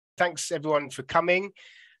thanks everyone for coming.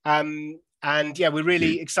 And yeah, we're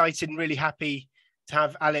really excited and really happy to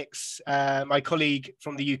have Alex, my colleague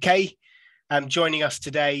from the UK, joining us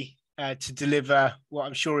today to deliver what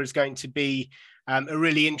I'm sure is going to be a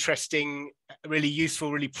really interesting, really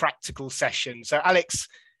useful, really practical session. So Alex,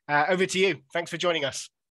 over to you. Thanks for joining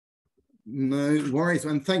us. No worries,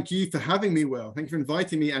 and thank you for having me, Will. Thank you for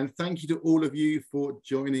inviting me, and thank you to all of you for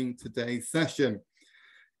joining today's session.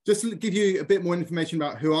 Just to give you a bit more information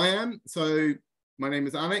about who I am. So my name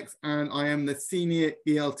is Alex, and I am the Senior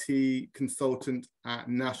ELT Consultant at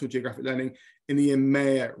National Geographic Learning in the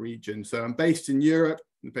EMEA region. So I'm based in Europe,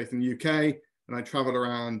 I'm based in the UK, and I travel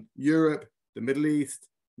around Europe, the Middle East,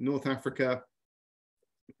 North Africa,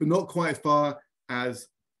 but not quite as far as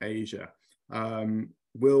Asia.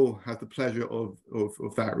 Will has the pleasure of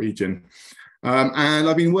that region. And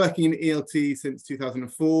I've been working in ELT since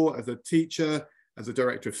 2004 as a teacher, as a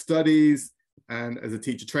director of studies, and as a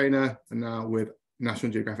teacher trainer, and now with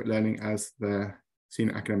National Geographic Learning as their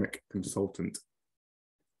senior academic consultant.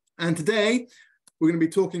 And today, we're going to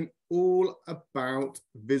be talking all about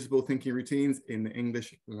visible thinking routines in the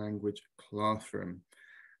English language classroom.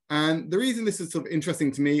 And the reason this is sort of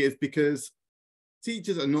interesting to me is because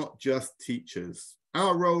teachers are not just teachers.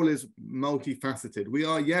 Our role is multifaceted. We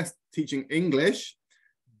are, yes, teaching English,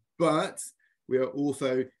 but we are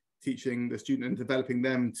also teaching the student and developing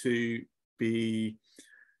them to be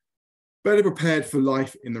better prepared for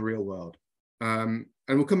life in the real world. And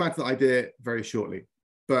we'll come back to that idea very shortly.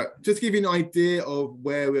 But just to give you an idea of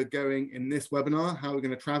where we're going in this webinar, how we're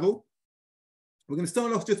going to travel, we're going to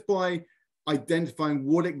start off just by identifying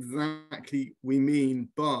what exactly we mean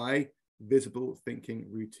by visible thinking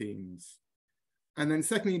routines. And then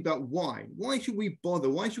secondly, about why. Why should we bother?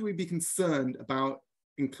 Why should we be concerned about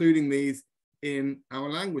including these in our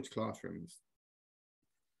language classrooms?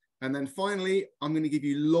 And then finally, I'm going to give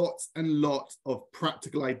you lots and lots of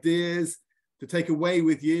practical ideas to take away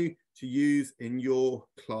with you to use in your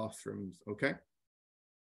classrooms, okay?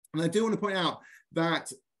 And I do want to point out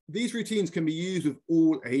that these routines can be used with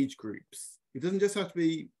all age groups. It doesn't just have to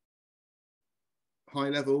be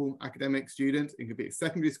high-level academic students. It could be at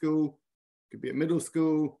secondary school, it could be at middle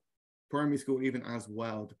school, primary school even as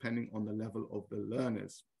well, depending on the level of the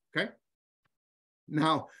learners, okay?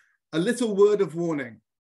 Now, a little word of warning.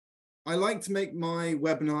 I like to make my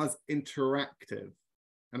webinars interactive.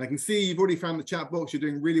 And I can see you've already found the chat box. You're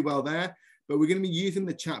doing really well there, but we're going to be using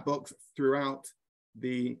the chat box throughout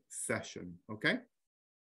the session, okay?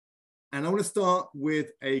 And I want to start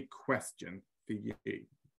with a question for you.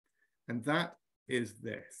 And that is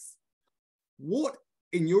this. What,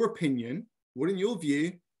 in your opinion, what in your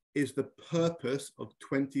view is the purpose of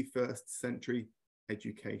 21st century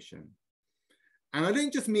education? And I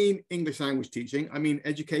don't just mean English language teaching, I mean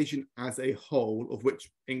education as a whole, of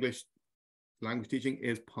which English language teaching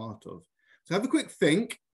is part of. So have a quick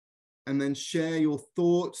think and then share your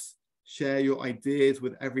thoughts, share your ideas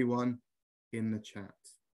with everyone in the chat.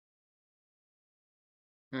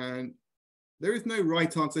 And there is no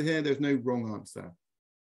right answer here, there's no wrong answer.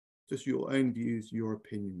 Just your own views, your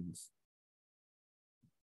opinions.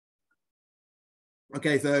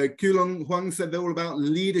 Okay, so Kulong Huang said they're all about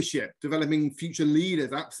leadership, developing future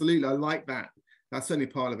leaders. Absolutely, I like that. That's certainly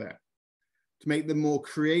part of it. To make them more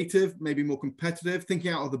creative, maybe more competitive,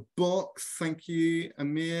 thinking out of the box. Thank you,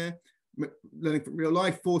 Amir. Learning from real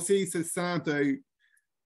life. 4C says Sam, so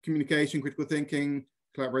communication, critical thinking,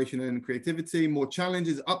 collaboration and creativity, more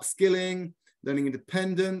challenges, upskilling, learning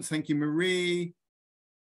independence. Thank you, Marie.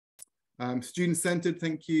 Student-centered,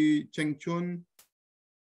 thank you, Cheng Chun.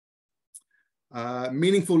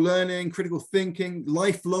 Meaningful learning, critical thinking,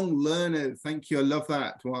 lifelong learners. Thank you, I love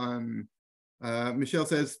that one. Michelle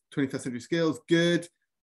says 21st century skills, good,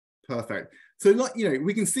 perfect. So, like, you know,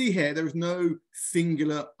 we can see here there is no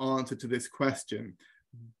singular answer to this question,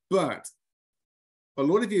 but a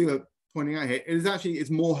lot of you are pointing out here, it is actually,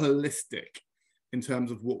 it's more holistic in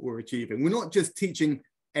terms of what we're achieving. We're not just teaching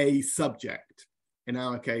a subject, in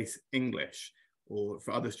our case, English, or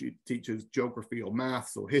for other teachers, geography or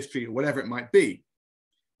maths or history or whatever it might be.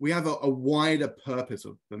 We have a wider purpose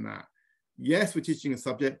than that. Yes, we're teaching a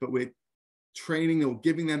subject, but we're training or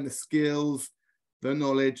giving them the skills, the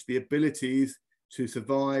knowledge, the abilities to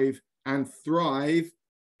survive and thrive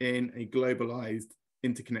in a globalized,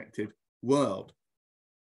 interconnected world.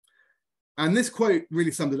 And this quote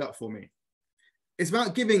really summed it up for me. It's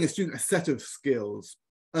about giving a student a set of skills,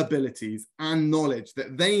 abilities, and knowledge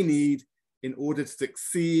that they need in order to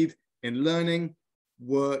succeed in learning,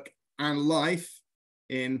 work, and life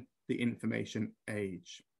in the information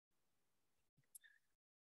age.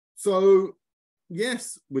 So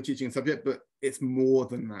yes, we're teaching a subject, but it's more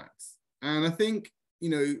than that. And I think, you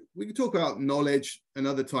know, we can talk about knowledge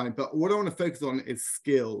another time, but what I want to focus on is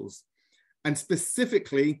skills, and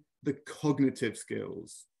specifically the cognitive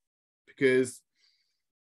skills, because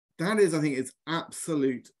that is, I think, it's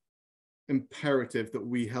absolute imperative that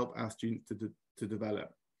we help our students to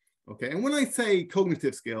develop. Okay, and when I say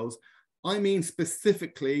cognitive skills, I mean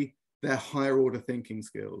specifically their higher order thinking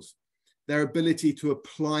skills, their ability to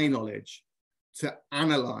apply knowledge, to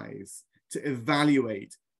analyze, to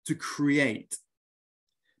evaluate, to create.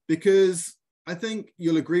 Because I think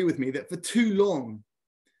you'll agree with me that for too long,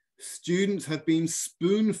 students have been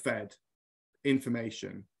spoon-fed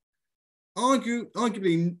information,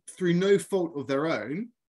 arguably through no fault of their own,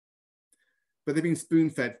 but they've been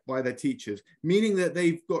spoon-fed by their teachers, meaning that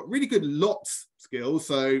they've got really good lots skills,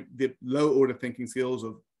 so the low order thinking skills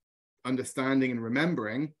of understanding and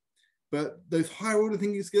remembering, but those higher order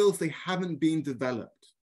thinking skills, they haven't been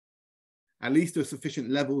developed, at least to sufficient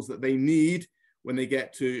levels that they need when they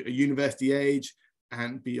get to a university age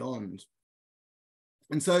and beyond.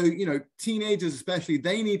 And so, you know, teenagers especially,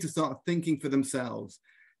 they need to start thinking for themselves,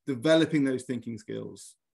 developing those thinking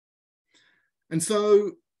skills. And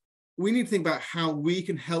so we need to think about how we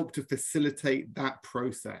can help to facilitate that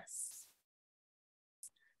process,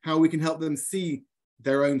 how we can help them see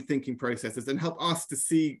their own thinking processes and help us to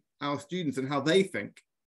see our students and how they think.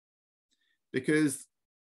 Because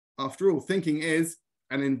after all, thinking is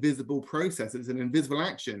an invisible process, it's an invisible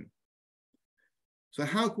action. So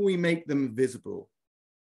how can we make them visible?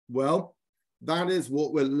 Well, that is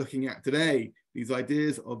what we're looking at today, these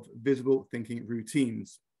ideas of visible thinking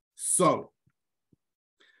routines. So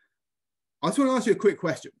I just want to ask you a quick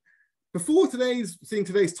question. Before seeing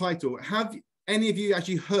today's title, have any of you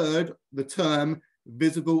actually heard the term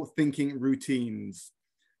visible thinking routines?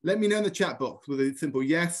 Let me know in the chat box with a simple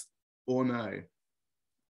yes or no.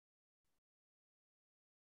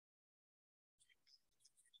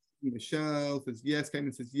 Michelle says yes,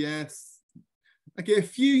 Caitlin says yes. Okay, a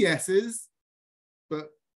few yeses, but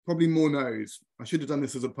probably more no's. I should have done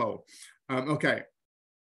this as a poll. Okay,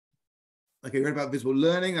 read about visible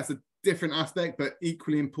learning. That's a different aspect, but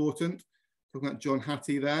equally important. Talking about John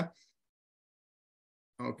Hattie there.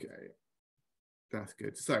 Okay, that's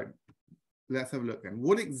good. So let's have a look then.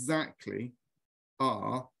 What exactly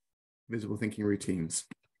are visible thinking routines?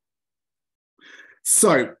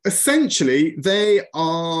 So essentially, they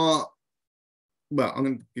are, well, I'm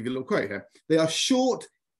going to give you a little quote here. They are short,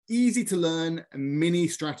 easy to learn mini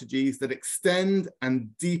strategies that extend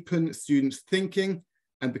and deepen students' thinking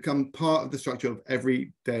and become part of the structure of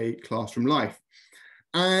everyday classroom life.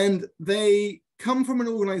 And they come from an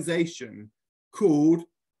organization called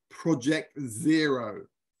Project Zero,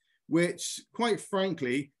 which quite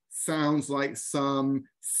frankly sounds like some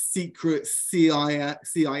secret CIA,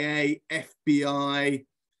 FBI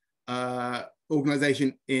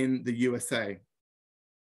organization in the USA.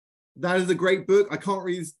 That is a great book. I can't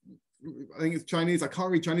read, I think it's Chinese. I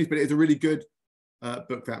can't read Chinese, but it's a really good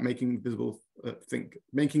book that making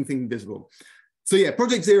things visible. So yeah,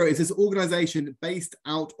 Project Zero is this organization based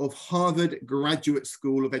out of Harvard Graduate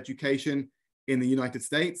School of Education in the United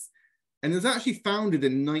States. And it was actually founded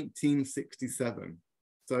in 1967.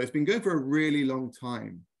 So it's been going for a really long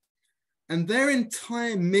time. And their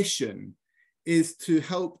entire mission is to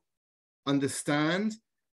help understand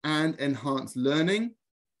and enhance learning,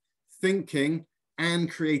 thinking, and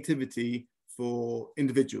creativity for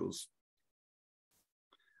individuals.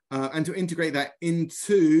 And to integrate that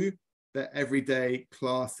into their everyday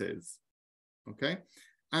classes, okay?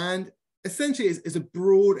 And essentially it's a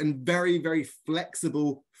broad and very, very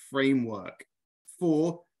flexible framework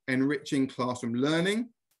for enriching classroom learning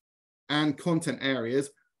and content areas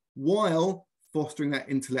while fostering that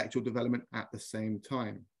intellectual development at the same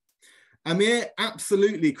time. I mean,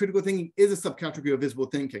 absolutely, critical thinking is a subcategory of visible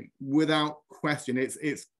thinking, without question.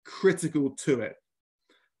 It's critical to it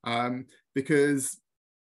because,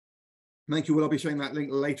 thank you, Will, I'll be showing that link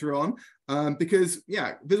later on, because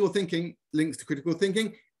yeah, visible thinking links to critical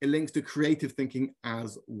thinking, it links to creative thinking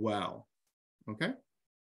as well, okay?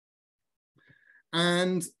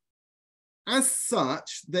 And as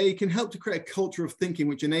such, they can help to create a culture of thinking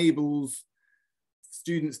which enables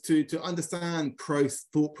students to understand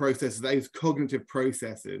thought processes, those cognitive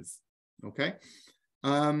processes, okay?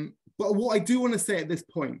 But what I do want to say at this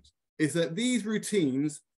point is that these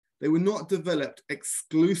routines, they were not developed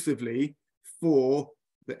exclusively for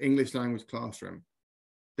the English language classroom.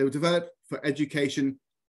 They were developed for education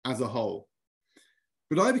as a whole.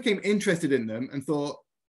 But I became interested in them and thought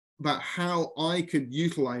about how I could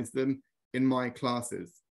utilize them in my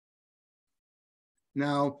classes.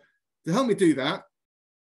 Now, to help me do that,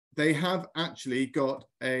 they have actually got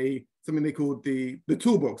something they call the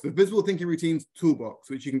toolbox, the Visible Thinking Routines Toolbox,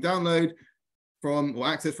 which you can download from or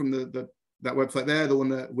access from that website there, the one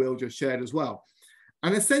that Will just shared as well.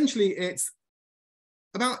 And essentially it's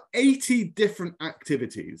about 80 different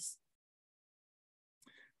activities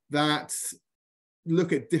that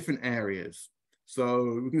look at different areas.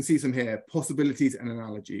 So we can see some here: possibilities and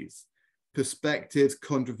analogies, perspectives,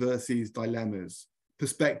 controversies, dilemmas,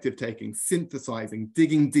 perspective taking, synthesizing,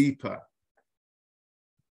 digging deeper,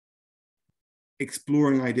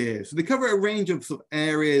 exploring ideas. So they cover a range of sort of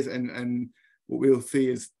areas, and what we'll see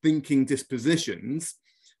is thinking dispositions.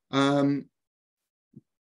 But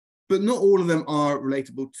not all of them are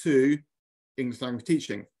relatable to English language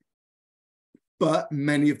teaching, but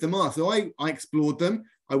many of them are. So I explored them.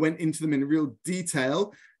 I went into them in real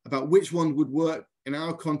detail about which one would work in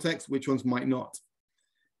our context, which ones might not.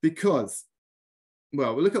 Because,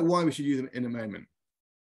 well, we'll look at why we should use them in a moment.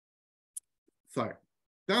 So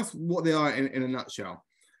that's what they are in a nutshell.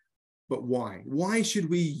 But why? Why should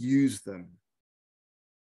we use them?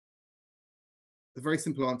 A very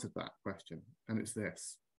simple answer to that question, and it's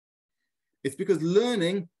this. It's because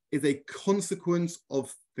learning is a consequence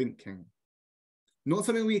of thinking. Not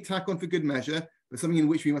something we tack on for good measure, but something in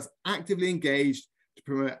which we must actively engage to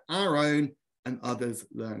promote our own and others'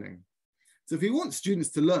 learning. So if we want students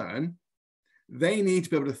to learn, they need to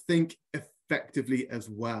be able to think effectively as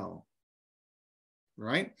well,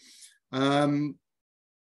 right? But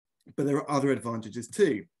there are other advantages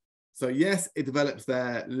too. So yes, it develops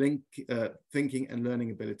their thinking and learning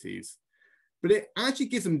abilities, but it actually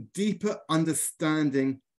gives them deeper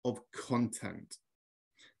understanding of content.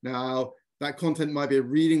 Now, that content might be a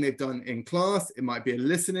reading they've done in class, it might be a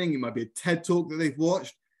listening, it might be a TED talk that they've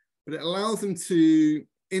watched, but it allows them to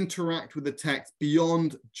interact with the text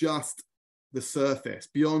beyond just the surface,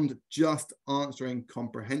 beyond just answering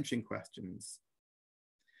comprehension questions.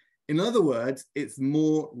 In other words, it's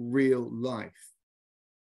more real life.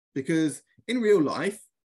 Because in real life,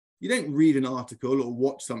 you don't read an article or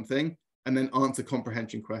watch something and then answer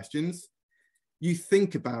comprehension questions. You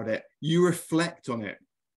think about it, you reflect on it,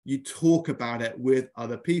 you talk about it with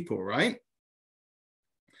other people, right?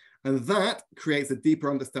 And that creates a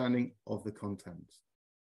deeper understanding of the content.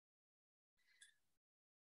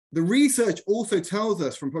 The research also tells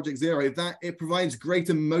us from Project Zero that it provides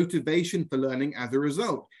greater motivation for learning as a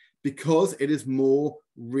result, because it is more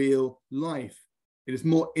real life. It is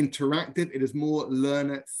more interactive, it is more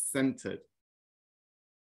learner-centered,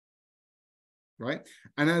 right?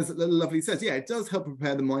 And as Lovely says, yeah, it does help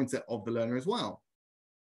prepare the mindset of the learner as well.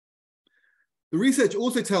 The research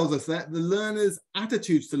also tells us that the learner's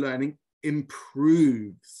attitudes to learning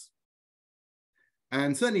improves.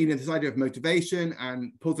 And certainly, this idea of motivation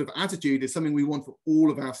and positive attitude is something we want for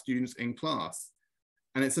all of our students in class.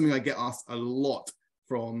 And it's something I get asked a lot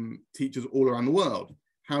from teachers all around the world.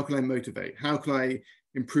 How can I motivate? How can I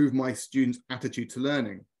improve my students' attitude to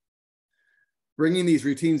learning? Bringing these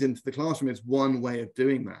routines into the classroom is one way of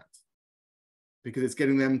doing that, because it's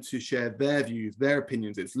getting them to share their views, their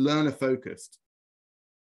opinions. It's learner focused.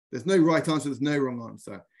 There's no right answer, there's no wrong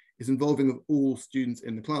answer. It's involving of all students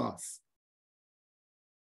in the class.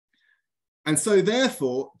 And so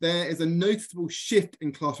therefore, there is a noticeable shift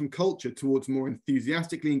in classroom culture towards more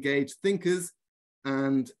enthusiastically engaged thinkers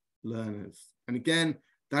and learners. And again,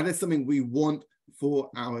 that is something we want for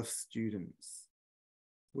our students,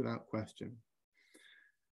 without question.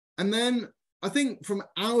 And then I think from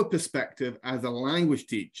our perspective as a language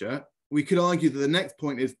teacher, we could argue that the next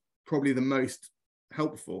point is probably the most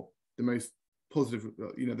helpful, the most positive,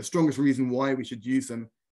 the strongest reason why we should use them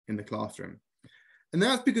in the classroom. And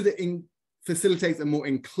that's because it facilitates a more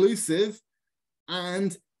inclusive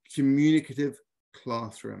and communicative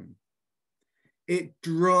classroom. It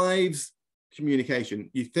drives communication.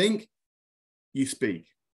 You think, you speak.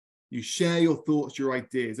 You share your thoughts, your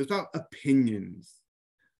ideas. It's about opinions.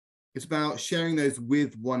 It's about sharing those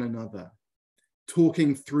with one another,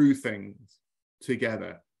 talking through things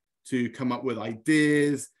together to come up with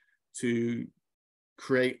ideas, to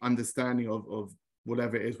create understanding of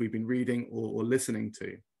whatever it is we've been reading or listening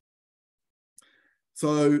to.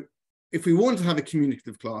 So if we want to have a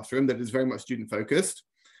communicative classroom that is very much student focused,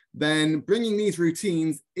 then bringing these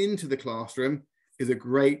routines into the classroom is a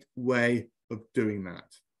great way of doing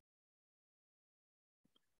that.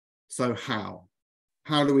 So how?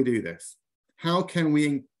 How do we do this? How can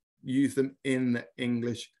we use them in the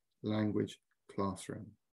English language classroom?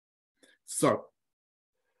 So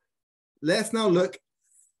let's now look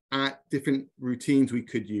at different routines we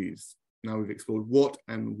could use. Now we've explored what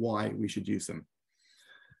and why we should use them.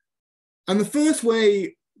 And the first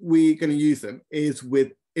way we're going to use them is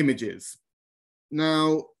with images.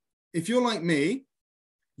 Now, if you're like me,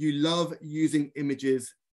 you love using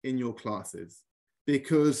images in your classes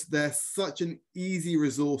because they're such an easy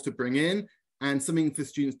resource to bring in and something for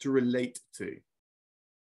students to relate to.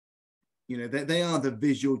 You know, they are the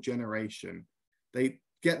visual generation. They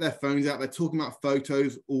get their phones out, they're talking about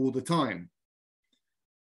photos all the time.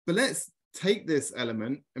 But let's take this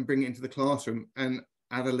element and bring it into the classroom and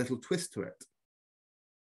add a little twist to it.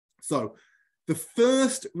 So the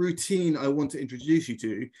first routine I want to introduce you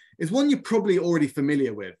to is one you're probably already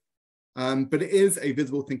familiar with, but it is a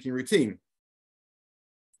visible thinking routine.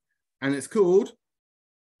 And it's called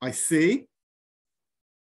I see,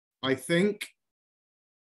 I think,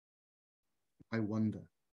 I wonder.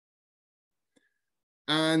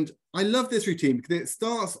 And I love this routine because it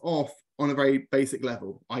starts off on a very basic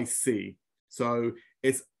level. I see. So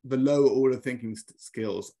it's the lower order thinking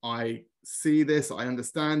skills. I see this, I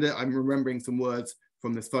understand it, I'm remembering some words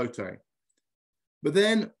from this photo. But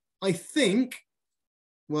then I think,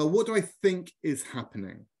 well, what do I think is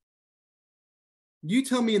happening? You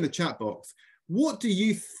tell me in the chat box, what do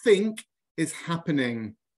you think is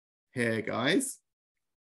happening here, guys?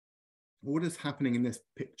 What is happening in this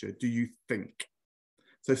picture, do you think?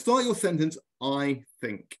 So start your sentence, I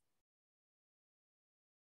think.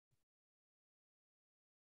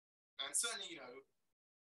 And certainly, you know,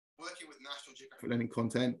 working with National Geographic learning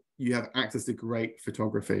content, you have access to great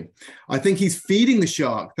photography. I think he's feeding the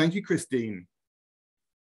shark. Thank you, Christine.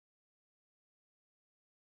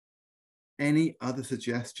 Any other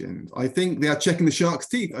suggestions? I think they are checking the shark's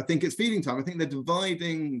teeth. I think it's feeding time. I think they're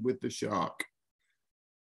dividing with the shark.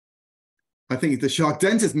 I think the shark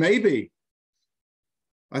dentist, maybe.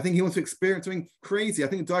 I think he wants to experience something crazy. I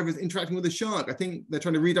think the diver is interacting with the shark. I think they're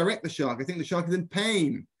trying to redirect the shark. I think the shark is in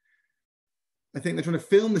pain. I think they're trying to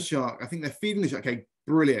film the shark. I think they're feeding the shark. Okay,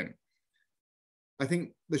 brilliant. I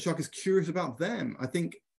think the shark is curious about them. I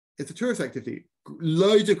think it's a tourist activity.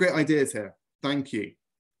 Loads of great ideas here. Thank you.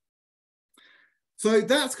 So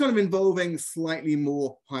that's kind of involving slightly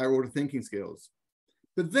more higher order thinking skills.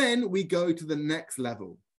 But then we go to the next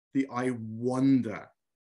level, the I wonder,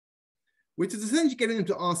 which is essentially getting them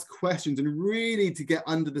to ask questions and really to get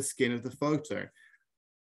under the skin of the photo.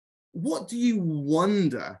 What do you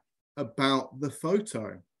wonder about the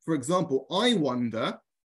photo? For example, I wonder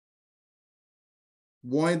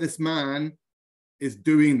why this man is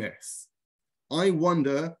doing this. I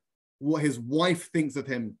wonder what his wife thinks of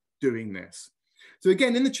him doing this. So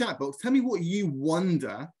again, in the chat box, tell me what you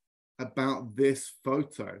wonder about this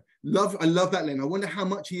photo. I love that, Lynn. I wonder how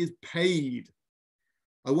much he is paid.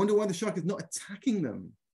 I wonder why the shark is not attacking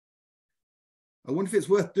them. I wonder if it's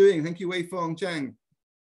worth doing. Thank you, Wei Fong Chang.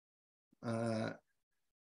 I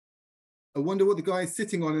wonder what the guy is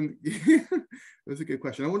sitting on. And that's a good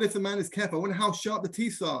question. I wonder if the man is careful. I wonder how sharp the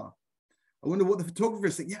teeth are. I wonder what the photographer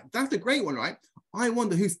is saying. Yeah, that's a great one, right? I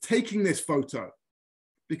wonder who's taking this photo,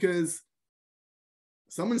 because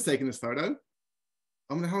someone's taking this photo.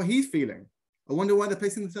 I wonder how he's feeling. I wonder why they're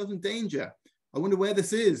placing themselves in danger. I wonder where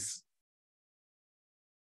this is.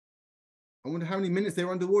 I wonder how many minutes they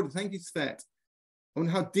were underwater. Thank you, Svet. I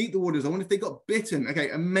wonder how deep the water is. I wonder if they got bitten. Okay,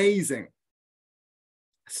 amazing.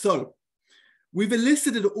 So we've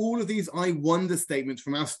elicited all of these I wonder statements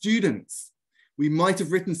from our students. We might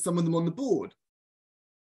have written some of them on the board.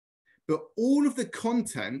 But all of the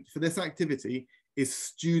content for this activity is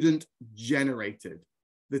student generated.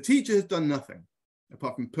 The teacher has done nothing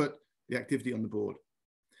apart from put the activity on the board.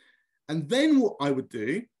 And then what I would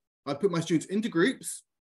do, I'd put my students into groups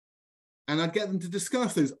and I'd get them to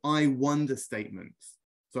discuss those I wonder statements.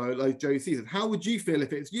 So like Josie said, how would you feel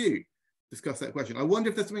if it's you? Discuss that question. I wonder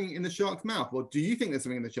if there's something in the shark's mouth. Or do you think there's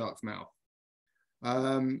something in the shark's mouth?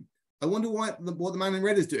 I wonder what the man in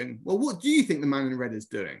red is doing. Well, what do you think the man in red is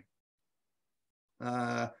doing?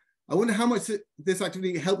 I wonder how much this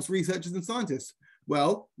activity helps researchers and scientists.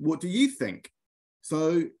 Well, what do you think?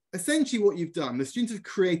 So essentially what you've done, the students have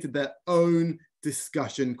created their own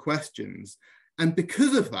discussion questions. And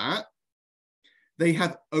because of that, they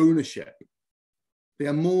have ownership. They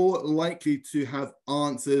are more likely to have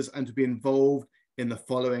answers and to be involved in the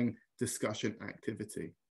following discussion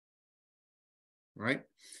activity, right?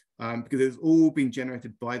 Because it's all been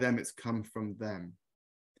generated by them, it's come from them.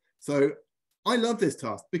 So I love this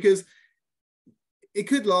task because it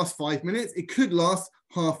could last 5 minutes, it could last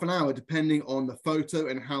half an hour, depending on the photo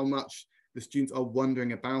and how much the students are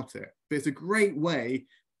wondering about it. But it's a great way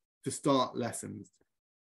to start lessons.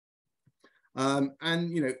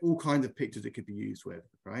 And, you know, all kinds of pictures it could be used with,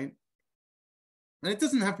 right? And it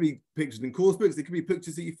doesn't have to be pictures in course books. It could be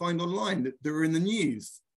pictures that you find online that are in the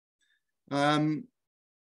news.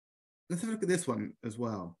 let's have a look at this one as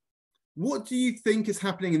well. What do you think is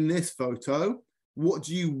happening in this photo? What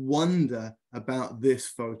do you wonder about this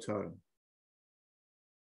photo?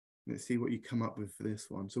 Let's see what you come up with for this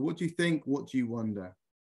one. So what do you think? What do you wonder?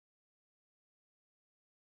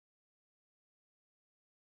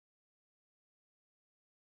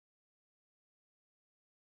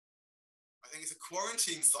 I think it's a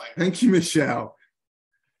quarantine site. Thank you, Michelle.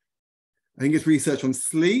 I think it's research on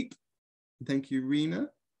sleep. Thank you, Rena,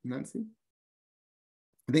 Nancy.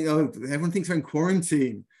 I think, oh, everyone thinks they're in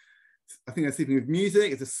quarantine. I think they're sleeping with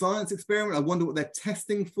music. It's a science experiment. I wonder what they're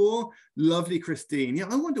testing for. Lovely, Christine. Yeah,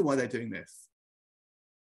 I wonder why they're doing this.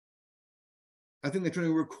 I think they're trying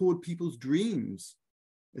to record people's dreams.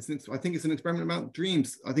 I think it's an experiment about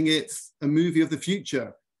dreams. I think it's a movie of the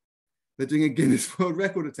future. They're doing a Guinness World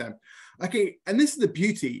Record attempt. Okay, and this is the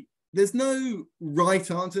beauty. There's no right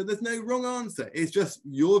answer. There's no wrong answer. It's just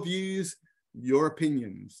your views, your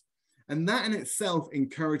opinions. And that in itself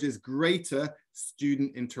encourages greater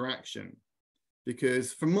student interaction.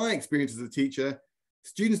 Because from my experience as a teacher,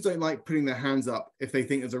 students don't like putting their hands up if they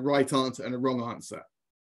think there's a right answer and a wrong answer,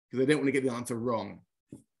 because they don't want to get the answer wrong.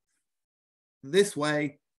 This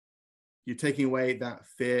way, you're taking away that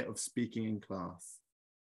fear of speaking in class.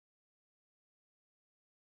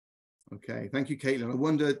 Okay, thank you, Caitlin. I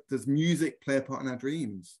wonder, does music play a part in our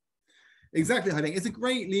dreams? Exactly, I think it's a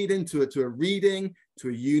great lead into it, to a reading, to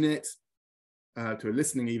a unit, to a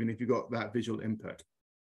listening, even if you've got that visual input.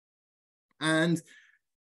 And,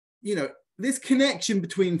 you know, this connection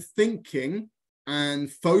between thinking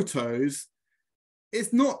and photos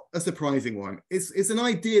is not a surprising one. It's an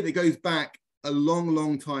idea that goes back a long,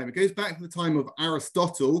 long time. It goes back to the time of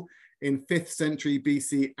Aristotle in 5th century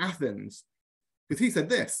BC Athens, because he said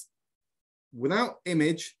this: without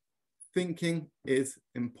image, thinking is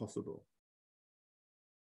impossible.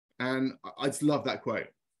 And I just love that quote.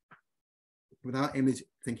 Without image,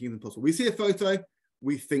 thinking is impossible. We see a photo,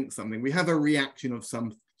 we think something. We have a reaction of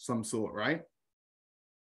some sort, right?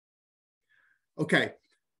 Okay.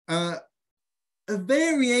 A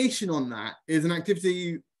variation on that is an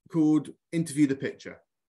activity called interview the picture.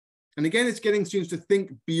 And again, it's getting students to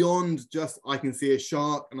think beyond just, I can see a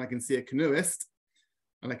shark and I can see a canoeist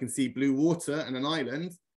and I can see blue water and an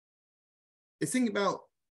island. It's thinking about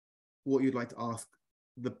what you'd like to ask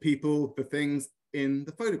the people, the things in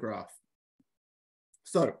the photograph.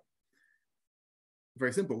 So,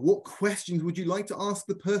 very simple. What questions would you like to ask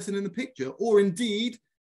the person in the picture? Or indeed,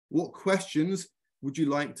 what questions would you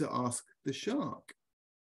like to ask the shark?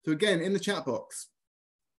 So again, in the chat box,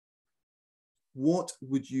 what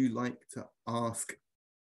would you like to ask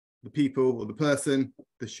the people or the person,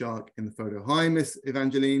 the shark in the photo? Hi, Miss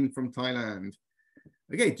Evangeline from Thailand.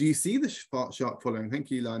 Okay, do you see the shark following?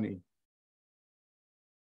 Thank you, Lani.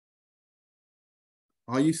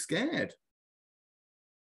 Are you scared?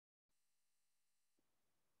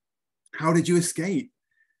 How did you escape?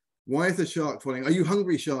 Why is the shark following? Are you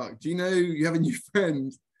hungry, shark? Do you know you have a new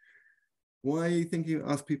friend? Why are you thinking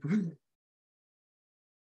of ask people?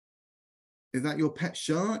 Is that your pet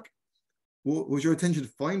shark? What was your intention to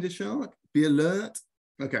find a shark? Be alert?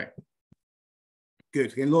 Okay,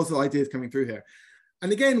 good. Again, lots of ideas coming through here.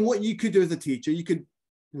 And again, what you could do as a teacher, you could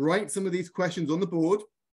write some of these questions on the board,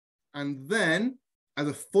 and then as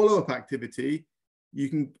a follow-up activity, you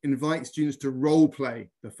can invite students to role play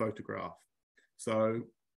the photograph. So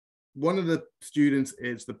one of the students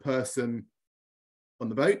is the person on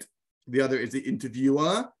the boat, the other is the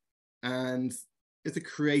interviewer, and it's a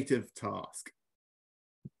creative task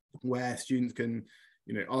where students can,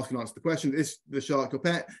 you know, ask and answer the question: is the shark your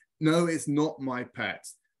pet? No, it's not my pet.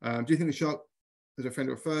 Do you think the shark is a friend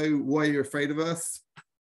or a foe? Why are you afraid of us?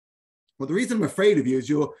 Well, the reason I'm afraid of you is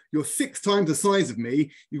you're 6 times the size of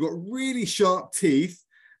me. You've got really sharp teeth,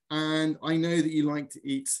 and I know that you like to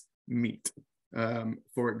eat meat,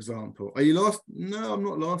 for example. Are you lost? No, I'm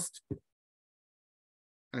not lost.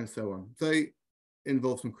 And so on. So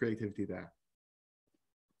involve some creativity there.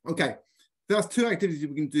 Okay, that's 2 activities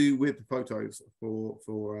we can do with the photos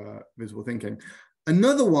for visual thinking.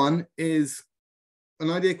 Another one is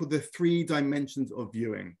an idea called the 3 dimensions of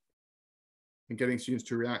viewing, and getting students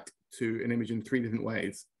to react to an image in 3 different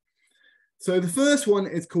ways. So the first one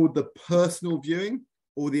is called the personal viewing,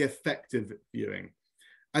 or the affective viewing.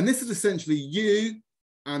 And this is essentially you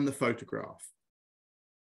and the photograph.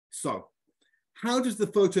 So how does the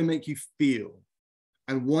photo make you feel?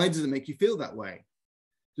 And why does it make you feel that way?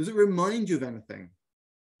 Does it remind you of anything?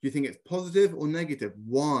 Do you think it's positive or negative?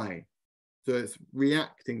 Why? So it's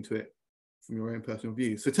reacting to it from your own personal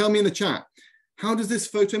view. So tell me in the chat, how does this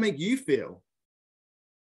photo make you feel?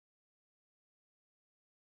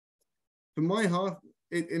 For my half,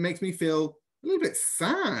 it makes me feel a little bit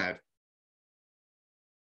sad,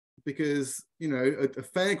 because, you know, a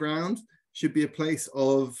fairground should be a place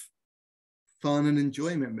of fun and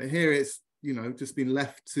enjoyment, but here it's, you know, just been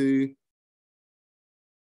left to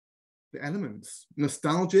the elements.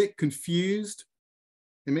 Nostalgic, confused.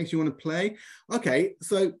 It makes you want to play. Okay,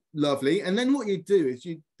 so lovely. And then what you do is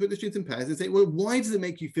you put the students in pairs and say, well, why does it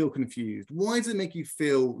make you feel confused? Why does it make you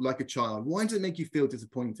feel like a child? Why does it make you feel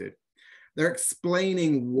disappointed? They're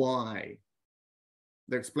explaining why.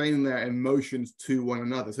 They're explaining their emotions to one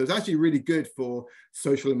another. So it's actually really good for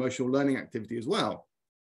social emotional learning activity as well.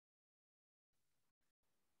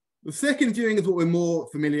 The second viewing is what we're more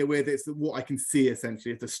familiar with. It's what I can see,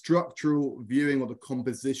 essentially. It's the structural viewing or the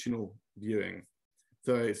compositional viewing.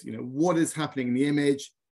 So it's, you know, what is happening in the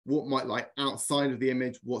image, what might lie outside of the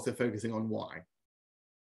image, what's they're focusing on, why.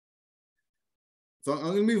 So I'm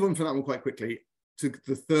going to move on from that one quite quickly to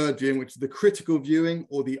the third viewing, which is the critical viewing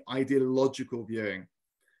or the ideological viewing.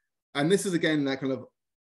 And this is, again, that kind of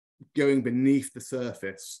going beneath the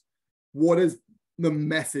surface. What is the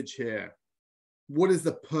message here? What is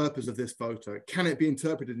the purpose of this photo? Can it be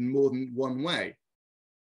interpreted in more than one way?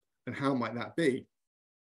 And how might that be?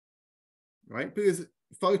 Right? Because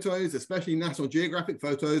photos, especially National Geographic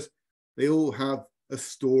photos, they all have a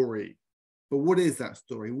story. But what is that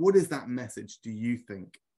story? What is that message, do you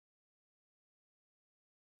think?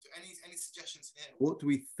 So any suggestions here? What do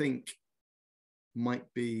we think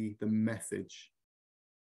might be the message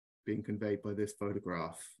being conveyed by this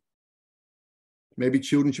photograph? Maybe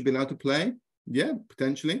children should be allowed to play? Yeah,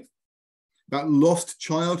 potentially. That lost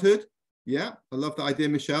childhood? Yeah, I love that idea,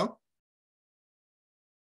 Michelle.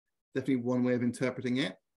 Definitely one way of interpreting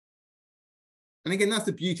it. And again, that's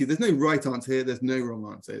the beauty. There's no right answer here. There's no wrong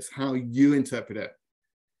answer. It's how you interpret it.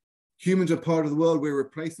 Humans are part of the world. We're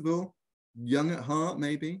replaceable. Young at heart,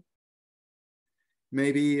 maybe.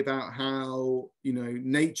 Maybe about how, you know,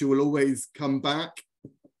 nature will always come back.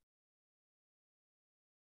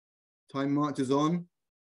 Time marches on.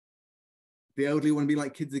 The elderly want to be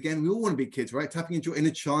like kids again. We all want to be kids, right? Tapping into your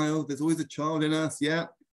inner child. There's always a child in us. Yeah.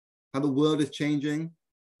 How the world is changing.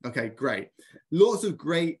 Okay, great. Lots of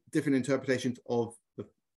great different interpretations of the,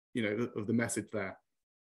 you know, of the message there.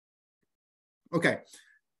 Okay,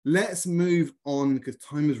 let's move on because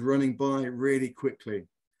time is running by really quickly.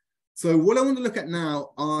 So what I want to look at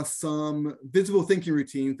now are some visible thinking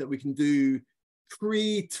routines that we can do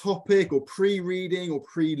pre-topic or pre-reading or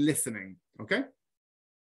pre-listening, okay?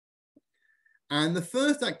 And the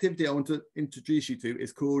first activity I want to introduce you to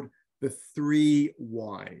is called the 3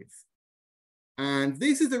 whys. And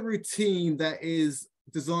this is a routine that is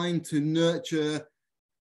designed to nurture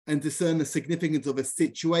and discern the significance of a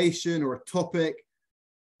situation or a topic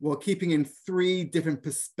while keeping in 3 different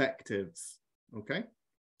perspectives, okay?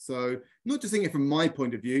 So not just seeing it from my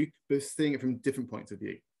point of view, but seeing it from different points of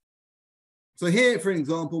view. So here, for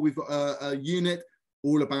example, we've got a unit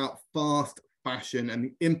all about fast fashion and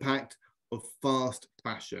the impact of fast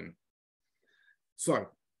fashion. So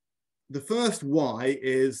the first why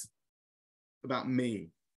is about me.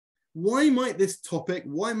 Why might this topic,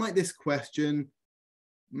 why might this question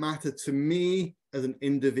matter to me as an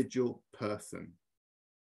individual person?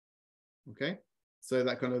 Okay, so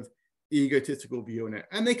that kind of egotistical view on it.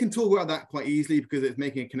 And they can talk about that quite easily because it's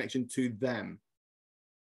making a connection to them,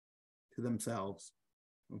 to themselves.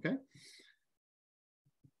 Okay.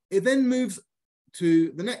 It then moves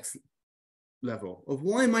to the next level of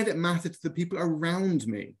why might it matter to the people around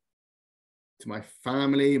me? To my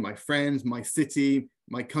family, my friends, my city,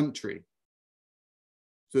 my country.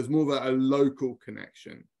 So it's more of a local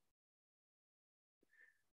connection.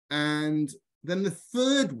 And then the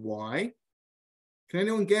third why, can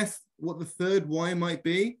anyone guess what the third why might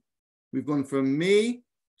be? We've gone from me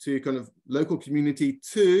to kind of local community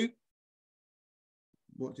to,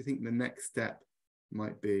 what do you think the next step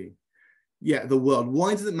might be? Yeah, the world.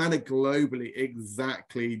 Why does it matter globally?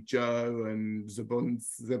 Exactly, Joe and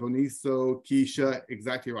Zeboniso, Keisha,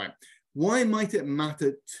 exactly right. Why might it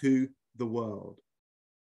matter to the world?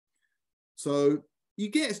 So you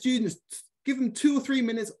get students, give them 2 or 3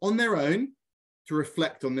 minutes on their own to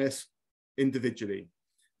reflect on this individually.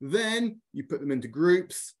 Then you put them into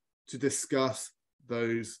groups to discuss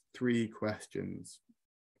those 3 questions.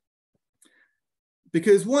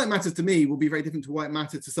 Because why it matters to me will be very different to why it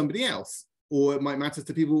matters to somebody else, or it might matter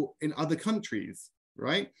to people in other countries,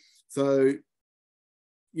 right? So,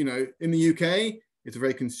 you know, in the UK, it's a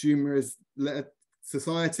very consumerist-led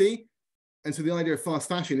society. And so the idea of fast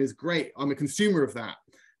fashion is great. I'm a consumer of that.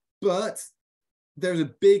 But there's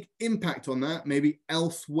a big impact on that, maybe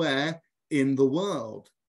elsewhere in the world,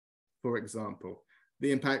 for example.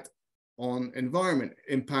 The impact on environment,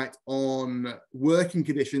 impact on working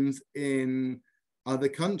conditions in other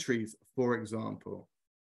countries, for example.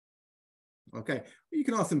 Okay, you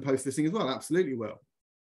can ask them post-listing as well, absolutely will.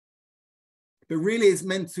 But really it's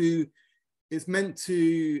meant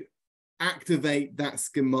to activate that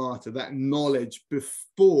schemata, that knowledge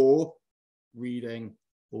before reading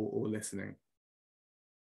or listening.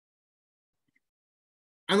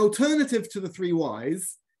 An alternative to the 3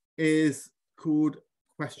 whys is called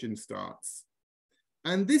question starts.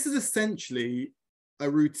 And this is essentially a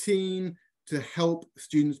routine to help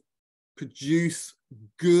students produce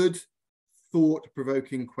good,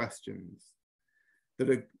 thought-provoking questions that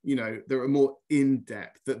are, that are more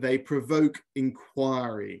in-depth, that they provoke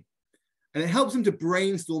inquiry. And it helps them to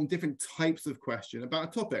brainstorm different types of question about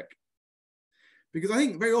a topic. Because I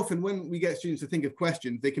think very often when we get students to think of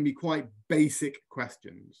questions, they can be quite basic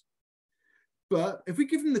questions. But if we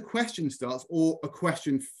give them the question starts or a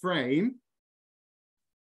question frame,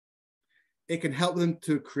 it can help them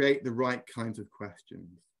to create the right kinds of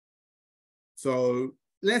questions. So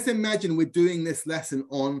let's imagine we're doing this lesson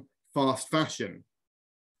on fast fashion.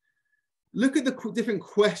 Look at the different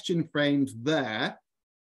question frames there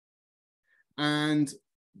and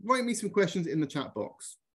write me some questions in the chat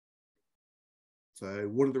box. So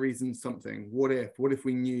what are the reasons something? What if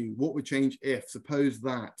we knew? What would change if? Suppose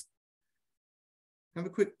that. Have a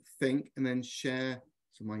quick think and then share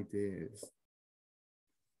some ideas.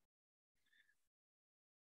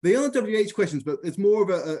 They are WH questions, but it's more of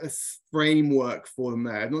a framework for them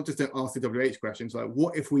there. Not just don't ask the WH questions, like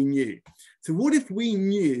what if we knew? So what if we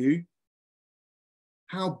knew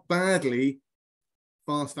how badly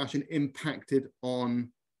fast fashion impacted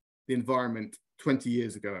on the environment 20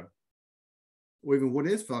 years ago? Or even what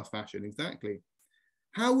is fast fashion exactly?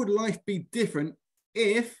 How would life be different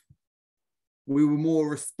if we were more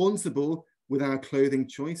responsible with our clothing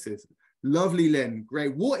choices? Lovely, Lynn,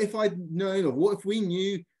 great. What if I'd known, or what if we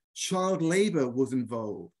knew child labor was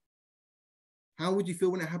involved? How would you feel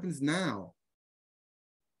when it happens now?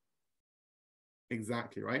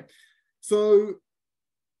 Exactly, right? So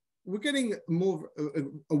we're getting more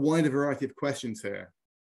a wider variety of questions here.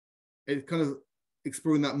 It's kind of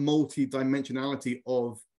exploring that multi-dimensionality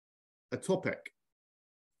of a topic.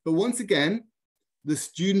 But once again, the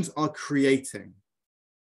students are creating.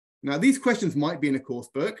 Now, these questions might be in a course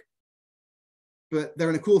book, but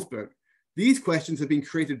they're in a course book. These questions have been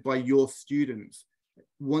created by your students.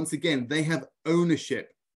 Once again, they have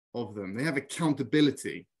ownership of them. They have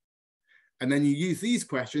accountability. And then you use these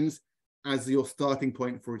questions as your starting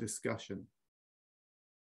point for a discussion.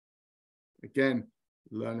 Again,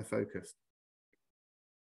 learner focused.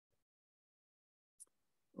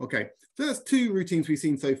 Okay, so that's 2 routines we've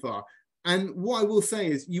seen so far. And what I will say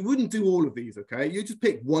is you wouldn't do all of these, okay? You just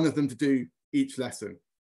pick one of them to do each lesson,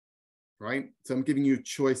 right? So I'm giving you a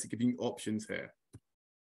choice, giving you options here.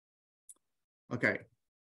 Okay,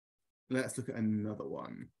 let's look at another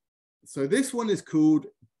one. So this one is called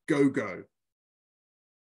Go-Go.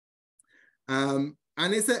 And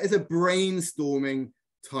it's a brainstorming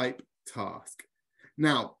type task.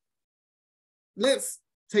 Now, let's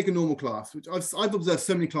take a normal class, which I've observed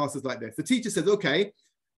so many classes like this. The teacher says, okay,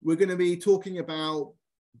 we're going to be talking about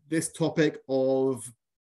this topic of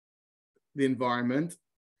the environment.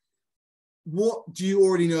 What do you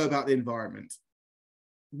already know about the environment?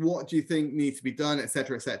 What do you think needs to be done, et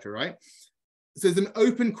cetera, right? So it's an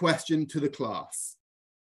open question to the class.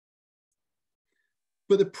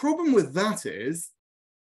 But the problem with that is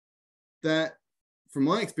that, from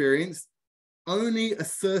my experience, only a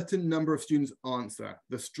certain number of students answer,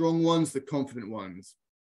 the strong ones, the confident ones.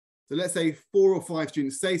 So let's say 4 or 5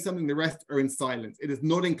 students say something, the rest are in silence. It is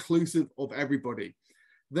not inclusive of everybody.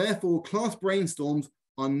 Therefore, class brainstorms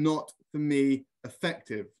are not, for me,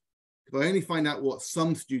 effective, because I only find out what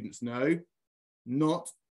some students know, not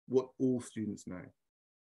what all students know.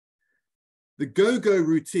 The Go-Go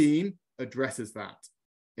routine addresses that.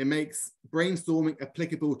 It makes brainstorming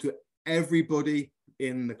applicable to everybody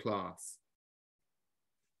in the class.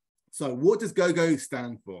 So what does Go-Go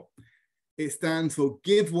stand for? It stands for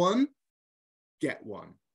give one, get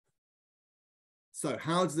one. So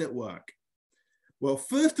how does it work? Well,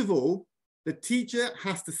 first of all, the teacher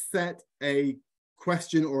has to set a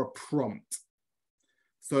question or a prompt.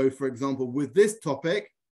 So for example, with this topic,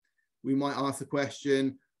 we might ask the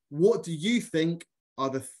question, what do you think are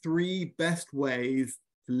the 3 best ways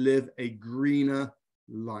to live a greener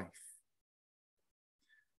life?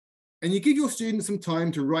 And you give your students some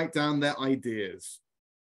time to write down their ideas.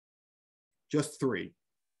 Just 3.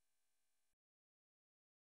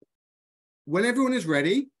 When everyone is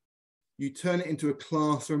ready, you turn it into a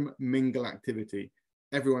classroom mingle activity.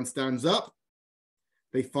 everyone stands up,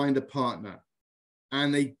 they find a partner,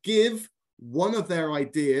 and they give one of their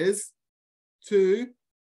ideas to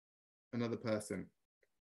another person,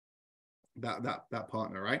 that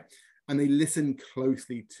partner, right? And they listen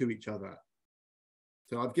closely to each other.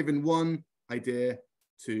 So I've given one idea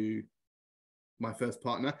to my first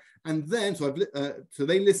partner, and then so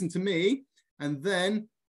they listen to me, and then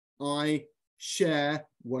I share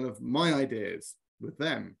one of my ideas with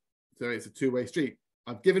them. So it's a two-way street.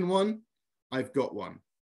 I've given one, I've got one,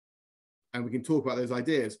 and we can talk about those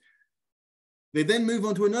ideas. They then move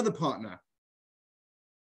on to another partner,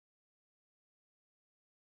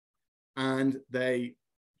 and they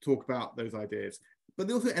talk about those ideas, but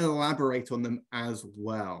they also elaborate on them as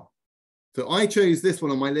well. So I chose this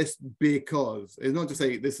one on my list because it's not just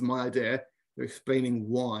say this is my idea, they're explaining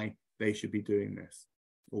why they should be doing this,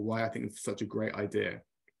 or why I think it's such a great idea.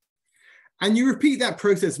 And you repeat that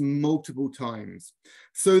process multiple times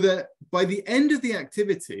so that by the end of the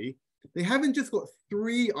activity, they haven't just got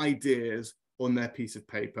 3 ideas on their piece of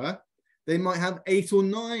paper. They might have 8 or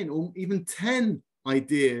 9 or even 10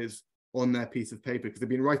 ideas on their piece of paper because they've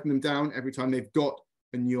been writing them down every time they've got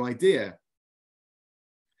a new idea.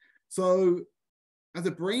 So as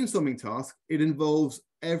a brainstorming task, it involves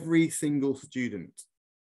every single student.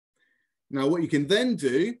 Now, what you can then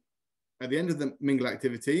do at the end of the Mingle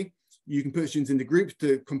activity, you can put students into groups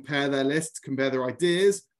to compare their lists, compare their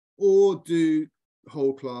ideas, or do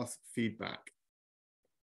whole class feedback.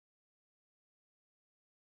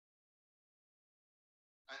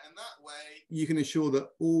 And that way, you can ensure that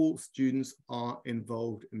all students are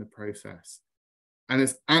involved in the process. And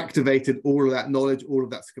it's activated all of that knowledge, all of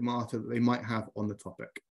that schemata that they might have on the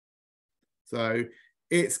topic. So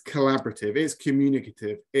it's collaborative, it's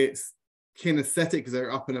communicative, it's kinesthetic because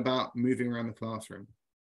they're up and about, moving around the classroom.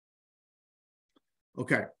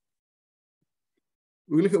 Okay.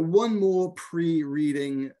 We'll look at one more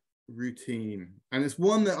pre-reading routine, and it's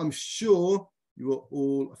one that I'm sure you are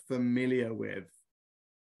all familiar with,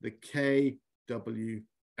 the KWL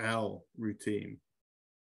routine.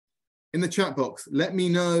 In the chat box, let me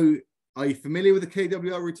know, are you familiar with the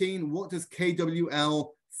KWL routine? What does KWL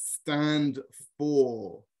stand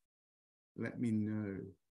for? Let me know.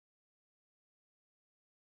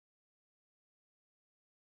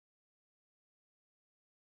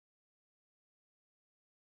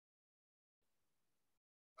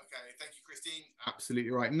 Okay, thank you, Christine.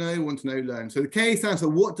 Absolutely right. Know, want to know, learn. So the K stands for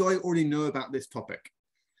what do I already know about this topic?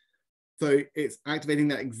 So it's activating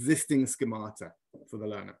that existing schemata for the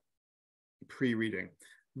learner, pre-reading.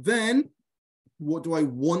 Then what do I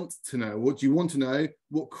want to know? What do you want to know?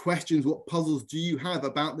 What questions, what puzzles do you have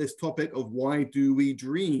about this topic of why do we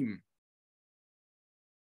dream?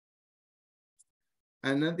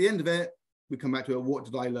 And at the end of it, we come back to what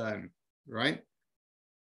did I learn, right?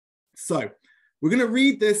 So we're going to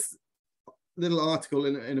read this little article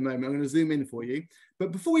in a moment. I'm going to zoom in for you.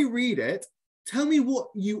 But before we read it, tell me what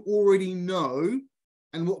you already know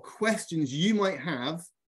and what questions you might have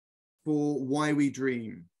for why we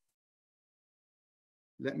dream.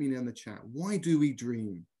 Let me know in the chat. Why do we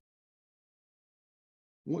dream?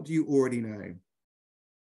 What do you already know?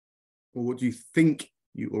 Or what do you think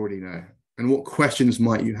you already know? And what questions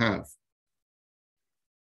might you have?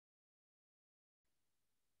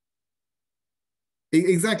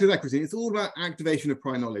 Exactly that, Christine. It's all about activation of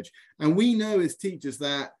prior knowledge. And we know as teachers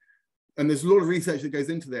that, and there's a lot of research that goes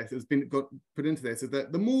into this, has been put into this, is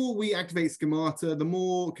that the more we activate schemata, the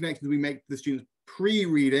more connections we make to the students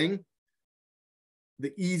pre-reading,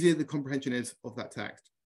 the easier the comprehension is of that text.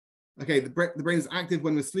 Okay, the brain is active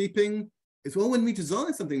when we're sleeping, as well when we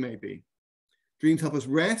desire something maybe. Dreams help us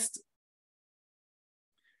rest.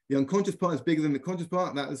 The unconscious part is bigger than the conscious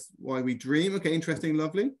part. That is why we dream. Okay, interesting,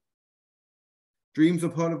 lovely. Dreams are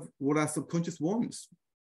part of what our subconscious wants.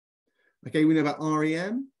 Okay, we know about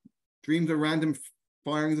REM. Dreams are random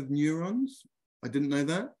firings of neurons. I didn't know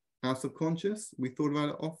that. Our subconscious, we thought about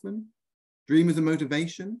it often. Dream is a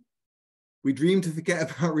motivation. We dream to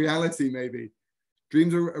forget about reality, maybe.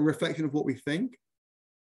 Dreams are a reflection of what we think.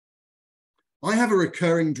 I have a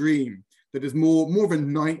recurring dream that is more of a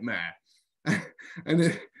nightmare.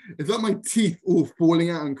 And it's like my teeth all falling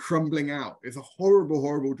out and crumbling out. It's a horrible,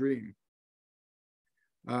 horrible dream.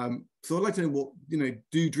 So I'd like to know what,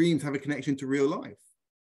 do dreams have a connection to real life?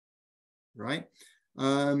 Right?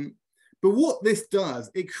 But what this does,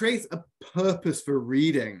 it creates a purpose for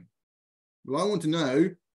reading. Well, I want to know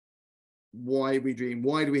why we dream.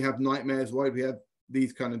 Why do we have nightmares? Why do we have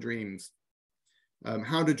these kind of dreams?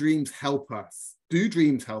 How do dreams help us? Do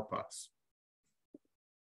dreams help us?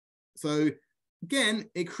 So again,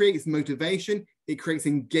 it creates motivation. It creates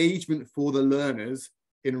engagement for the learners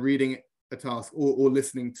in reading a task or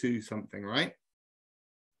listening to something, right?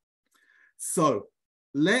 So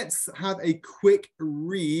let's have a quick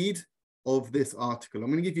read of this article.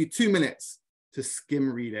 I'm going to give you 2 minutes to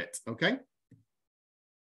skim read it, okay?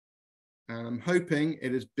 And I'm hoping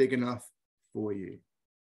it is big enough for you.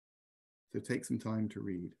 So take some time to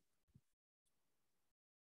read.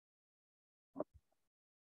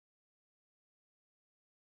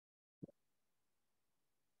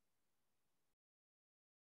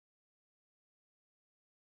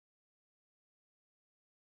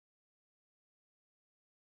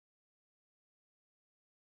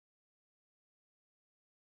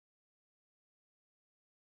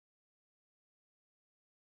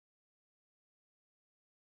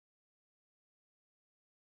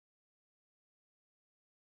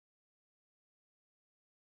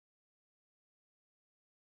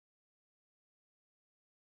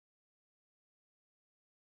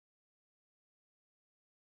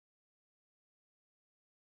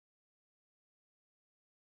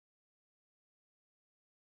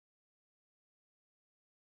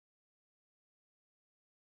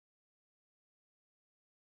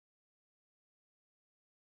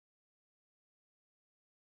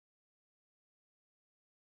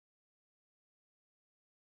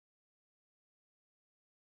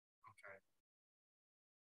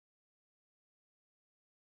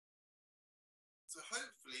 So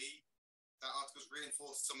hopefully that article's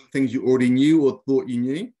reinforced some of the things you already knew or thought you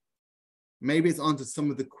knew. Maybe it's answered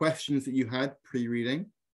some of the questions that you had pre-reading,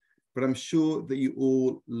 but I'm sure that you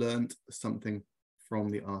all learned something from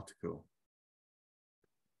the article.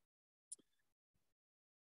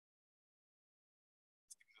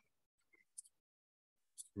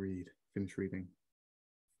 Just finish reading.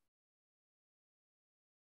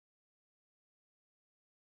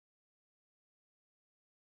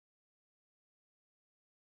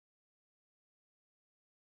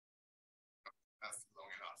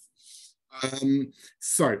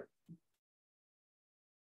 So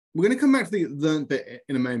we're going to come back to the learned bit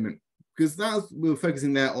in a moment, because we were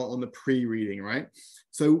focusing there on the pre-reading, right?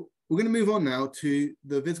 So we're going to move on now to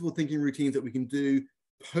the visible thinking routines that we can do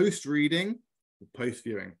post-reading,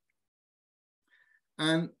 post-viewing.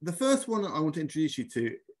 And the first one I want to introduce you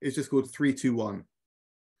to is just called 3-2-1.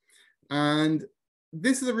 And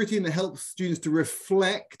this is a routine that helps students to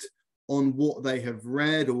reflect on what they have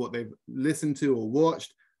read or what they've listened to or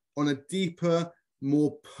watched on a deeper,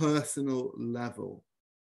 more personal level.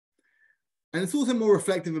 And it's also more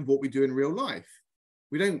reflective of what we do in real life.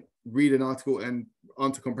 We don't read an article and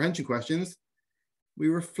answer comprehension questions. We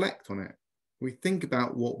reflect on it. We think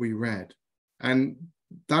about what we read. And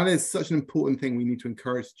that is such an important thing we need to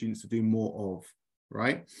encourage students to do more of,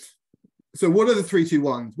 right? So what are the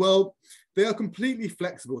 3-2-1s? Well, they are completely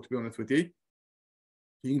flexible, to be honest with you.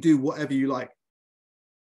 You can do whatever you like.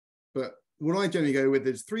 But what I generally go with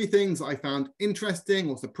is 3 things I found interesting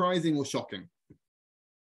or surprising or shocking.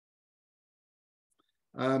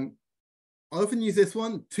 I often use this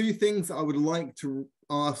one, 2 things I would like to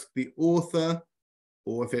ask the author,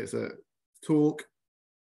 or if it's a talk,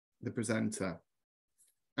 the presenter.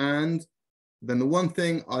 And then the 1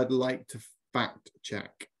 thing I'd like to fact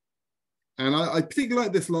check. And I particularly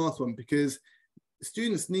like this last one because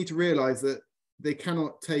students need to realize that they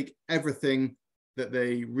cannot take everything that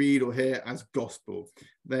they read or hear as gospel.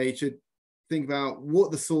 They should think about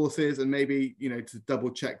what the source is and maybe, to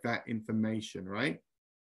double check that information, right?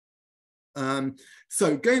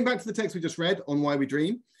 So going back to the text we just read on Why We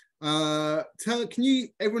Dream, can you,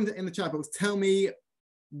 everyone in the chat box, tell me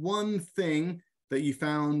 1 thing that you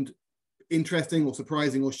found interesting or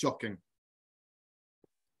surprising or shocking?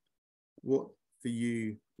 What for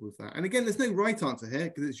you was that? And again, there's no right answer here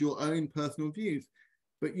because it's your own personal views,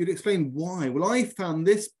 but you'd explain why. Well, I found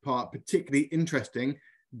this part particularly interesting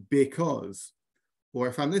because, or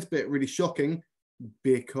I found this bit really shocking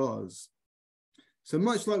because. So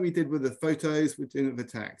much like we did with the photos, we're doing it with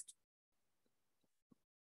the text.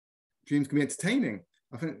 Dreams can be entertaining.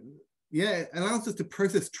 I think, yeah, it allows us to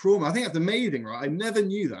process trauma. I think that's amazing, right? I never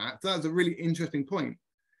knew that. So that was a really interesting point.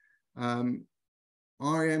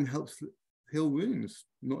 REM helps heal wounds,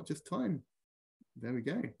 not just time. There we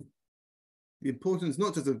go. The importance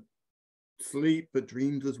not just of sleep, but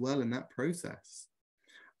dreams as well in that process.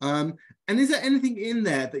 And is there anything in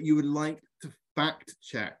there that you would like to fact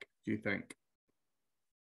check, do you think?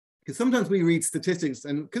 Because sometimes we read statistics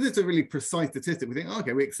and because it's a really precise statistic, we think, oh,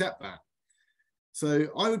 okay, we accept that. So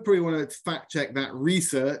I would probably want to fact check that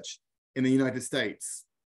research in the United States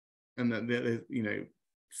and that there's,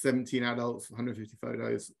 17 adults, 150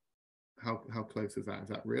 photos. How close is that? Is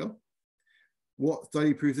that real? What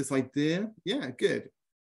study proves this idea? Yeah, good.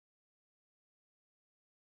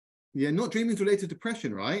 Yeah, not dreaming is related to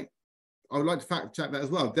depression, right? I would like to fact check that as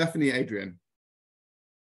well. Definitely Adrian.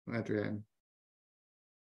 Adrian.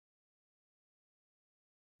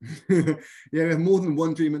 Yeah, we have more than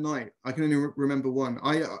one dream at night. I can only remember one.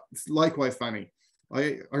 Likewise, Fanny.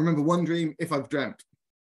 I remember one dream if I've dreamt.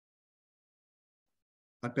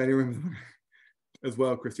 I barely remember as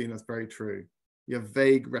well, Christine. That's very true. You have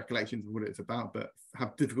vague recollections of what it's about, but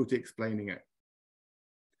have difficulty explaining it.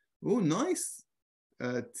 Oh, nice.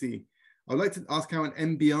 T. I'd like to ask how an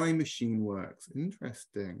MBI machine works.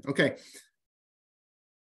 Interesting. Okay.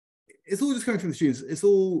 It's all just coming from the students. It's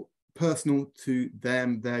all personal to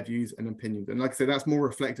them, their views and opinions. And like I said, that's more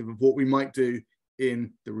reflective of what we might do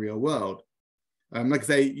in the real world. Like I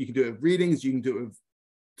say, you can do it with readings, you can do it with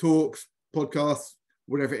talks, podcasts,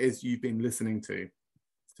 whatever it is you've been listening to.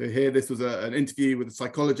 So here, this was an interview with a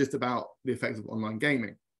psychologist about the effects of online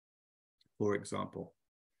gaming, for example.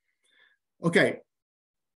 Okay,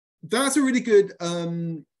 that's a really good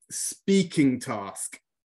speaking task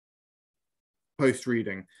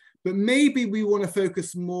post-reading. But maybe we want to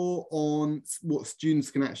focus more on what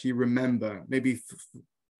students can actually remember, maybe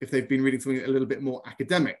if they've been reading something a little bit more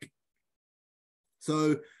academic.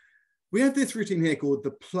 So we have this routine here called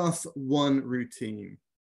the +1 routine.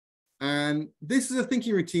 And this is a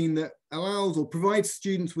thinking routine that allows or provides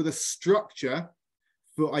students with a structure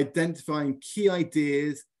for identifying key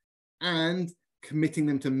ideas and committing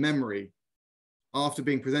them to memory after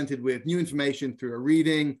being presented with new information through a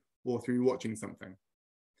reading or through watching something.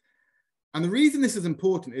 And the reason this is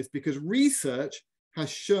important is because research has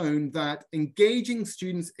shown that engaging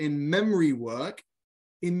students in memory work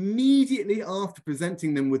immediately after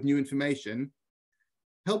presenting them with new information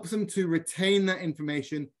helps them to retain that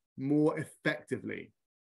information more effectively.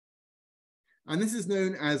 And this is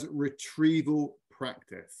known as retrieval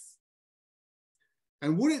practice.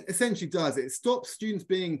 And what it essentially does, it stops students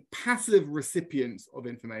being passive recipients of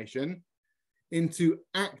information into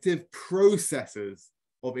active processors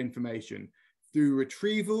of information through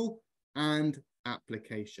retrieval and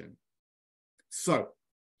application. So,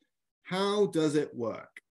 how does it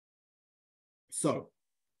work? So,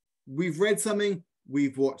 we've read something,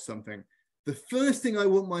 we've watched something. The first thing I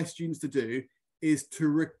want my students to do is to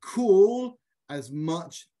recall as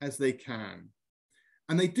much as they can.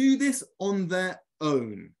 And they do this on their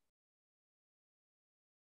own.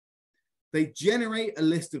 They generate a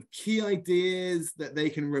list of key ideas that they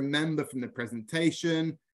can remember from the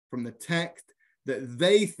presentation, from the text, that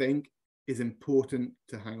they think is important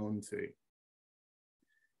to hang on to.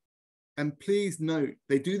 And please note,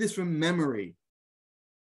 they do this from memory.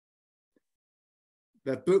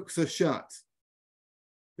 Their books are shut.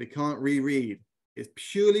 They can't reread. It's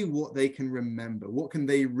purely what they can remember. What can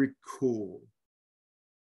they recall?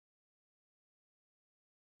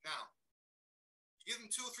 Now, give them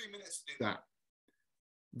 2 or 3 minutes to do that.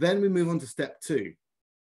 Then we move on to step 2.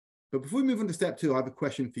 But before we move on to step 2, I have a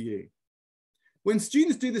question for you. When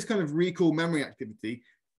students do this kind of recall memory activity,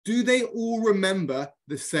 do they all remember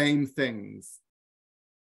the same things?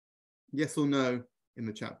 Yes or no in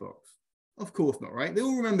the chat box. Of course not, right? They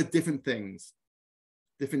all remember different things,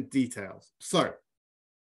 different details. So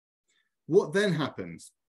what then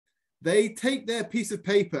happens? They take their piece of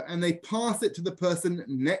paper and they pass it to the person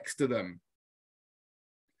next to them.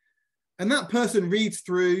 And that person reads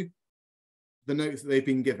through the notes that they've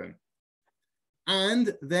been given.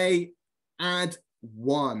 And they add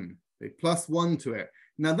 1. They +1 to it.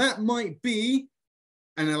 Now that might be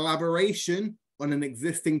an elaboration on an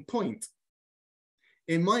existing point.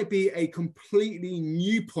 It might be a completely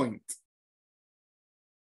new point.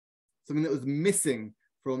 Something that was missing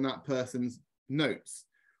from that person's notes.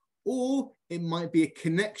 Or it might be a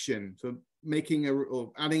connection, so making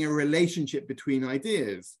or adding a relationship between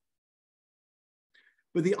ideas.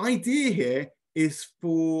 But the idea here is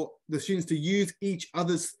for the students to use each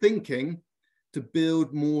other's thinking to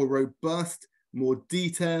build more robust, more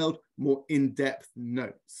detailed, more in-depth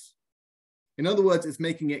notes. In other words, it's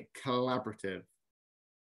making it collaborative.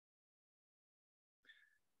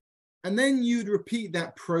 And then you'd repeat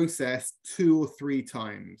that process 2 or 3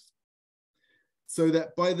 times, so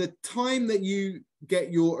that by the time that you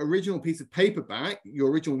get your original piece of paper back, your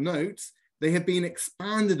original notes, they have been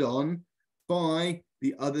expanded on by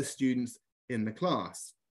the other students in the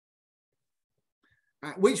class.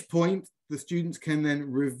 At which point, the students can then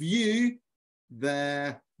review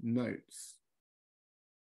their notes.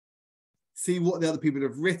 See what the other people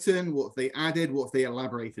have written, what they added, what they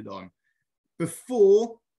elaborated on,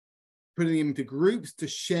 before putting them into groups to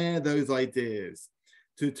share those ideas,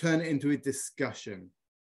 to turn it into a discussion.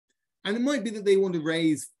 And it might be that they want to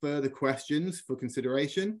raise further questions for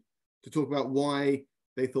consideration, to talk about why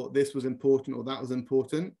they thought this was important or that was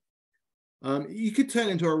important. You could turn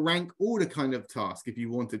it into a rank order kind of task if you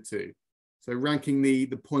wanted to. So ranking the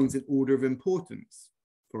points in order of importance,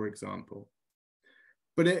 for example.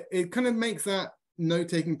 But it kind of makes that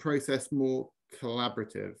note-taking process more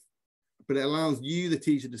collaborative. But it allows you, the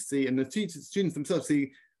teacher, to see, and the students themselves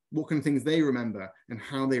see what kind of things they remember and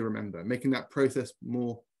how they remember, making that process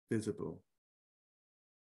more visible.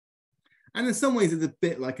 And in some ways, it's a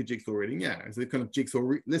bit like a jigsaw reading. Yeah, it's a kind of jigsaw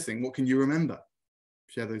listening. What can you remember?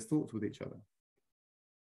 Share those thoughts with each other.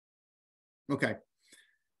 Okay.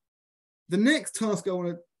 The next task I want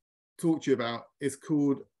to talk to you about is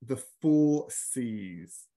called the 4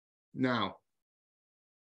 C's. Now,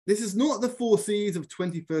 this is not the 4 C's of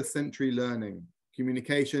 21st century learning: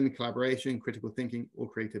 communication, collaboration, critical thinking, or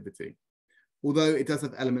creativity, although it does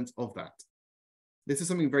have elements of that. This is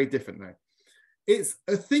something very different though. It's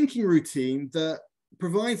a thinking routine that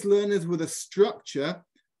provides learners with a structure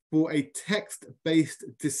for a text-based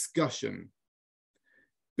discussion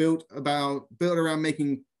built around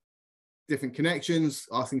making different connections,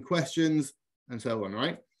 asking questions, and so on,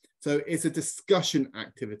 right? So it's a discussion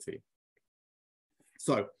activity.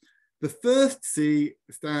 So the first C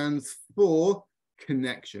stands for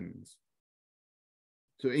connections.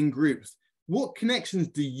 So in groups, what connections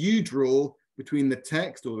do you draw between the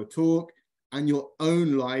text or the talk and your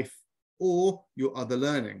own life or your other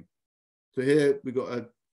learning? So here we've got an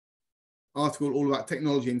article all about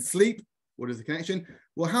technology and sleep. What is the connection?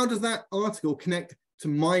 Well, how does that article connect to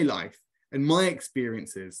my life and my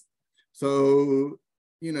experiences? So,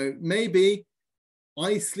 you know, maybe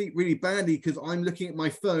I sleep really badly because I'm looking at my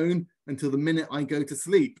phone until the minute I go to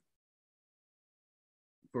sleep,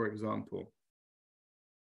 for example.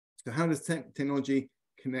 So how does technology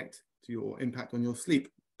connect to your impact on your sleep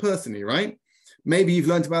personally, right? Maybe you've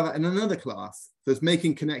learned about that in another class. So it's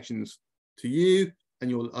making connections to you and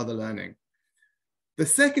your other learning. The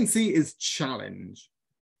second C is challenge.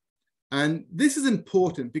 And this is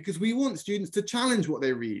important because we want students to challenge what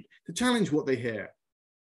they read, to challenge what they hear,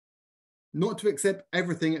 not to accept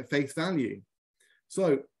everything at face value.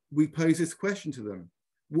 So we pose this question to them.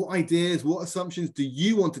 What ideas, what assumptions do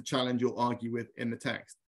you want to challenge or argue with in the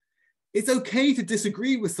text? It's okay to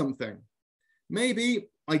disagree with something. Maybe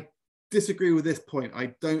I disagree with this point.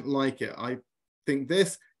 I don't like it. I think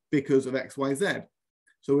this because of X, Y, Z.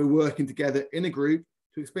 So we're working together in a group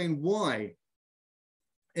to explain why.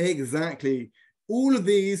 Exactly. All of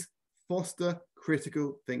these foster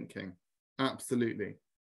critical thinking. Absolutely.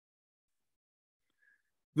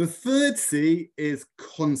 The third C is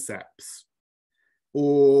concepts,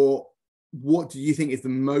 or what do you think is the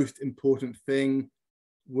most important thing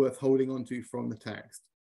worth holding on to from the text?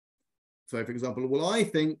 So for example, well, I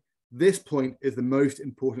think this point is the most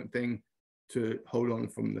important thing to hold on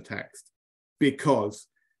from the text because,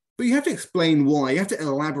 but you have to explain why, you have to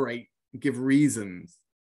elaborate, give reasons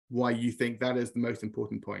why you think that is the most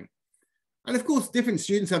important point. And of course, different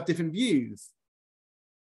students have different views.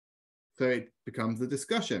 So it becomes a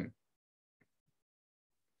discussion.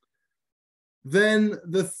 Then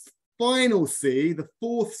the final C, the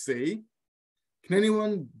 4th C, can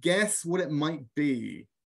anyone guess what it might be?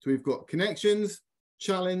 So we've got connections,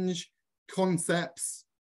 challenge, concepts.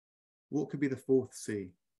 What could be the 4th C?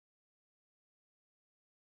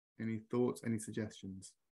 Any thoughts, any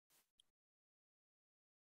suggestions?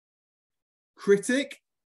 Critic,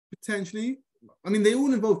 potentially. I mean, they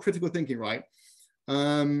all involve critical thinking, right?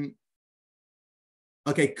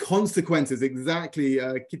 Okay, consequences, exactly,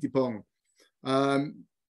 Kitty Pong.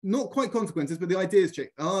 Not quite consequences, but the idea is,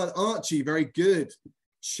 Archie, very good.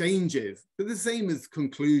 Changes, but the same as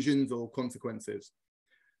conclusions or consequences.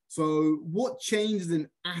 So what changes in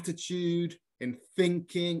attitude, in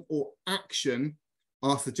thinking or action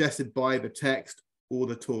are suggested by the text or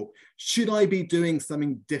the talk? Should I be doing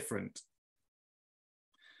something different?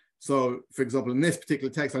 So for example, in this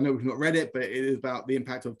particular text, I know we've not read it, but it is about the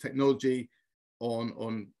impact of technology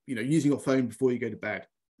on you know, using your phone before you go to bed,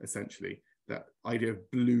 essentially. That idea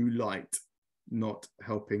of blue light not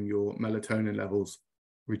helping your melatonin levels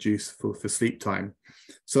reduce for sleep time.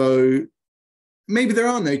 So maybe there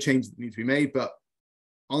are no changes that need to be made, but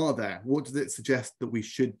are there? What does it suggest that we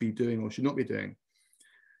should be doing or should not be doing?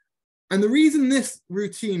 And the reason this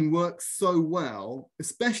routine works so well,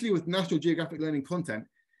 especially with National Geographic learning content,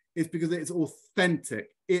 is because it's authentic,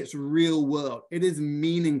 it's real world, it is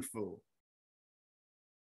meaningful,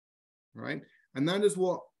 right? And that is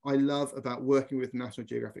what I love about working with National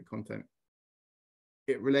Geographic content.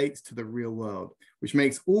 It relates to the real world, which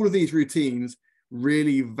makes all of these routines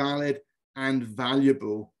really valid and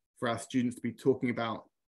valuable for our students to be talking about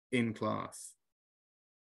in class.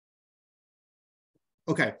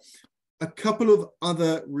 Okay, a couple of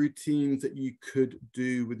other routines that you could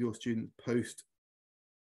do with your students post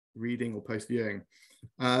reading or post viewing.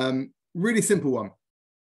 Really simple one.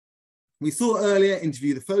 We saw earlier,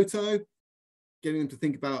 interview the photo, getting them to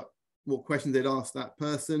think about what questions they'd ask that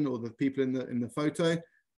person or the people in the photo.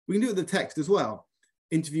 We can do it with the text as well.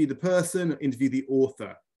 Interview the person, interview the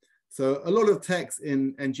author. So a lot of texts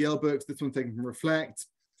in NGL books, this one's taken from Reflect,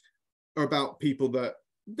 are about people that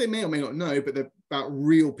they may or may not know, but they're about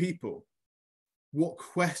real people. What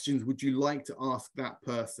questions would you like to ask that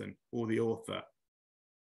person or the author?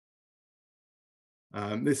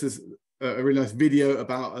 This is a really nice video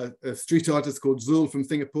about a street artist called Zul from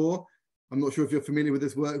Singapore. I'm not sure if you're familiar with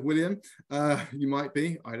this work, William. You might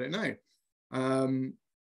be, I don't know.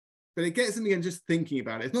 But it gets them again just thinking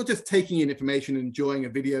about it. It's not just taking in information, enjoying a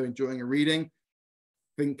video, enjoying a reading.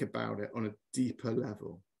 Think about it on a deeper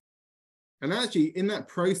level. And actually, in that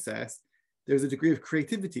process, there's a degree of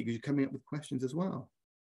creativity because you're coming up with questions as well.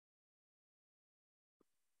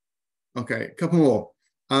 Okay, a couple more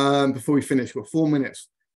before we finish. We've got 4 minutes.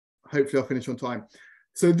 Hopefully I'll finish on time.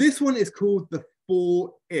 So this one is called the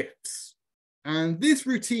 4 ifs. And this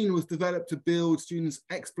routine was developed to build students'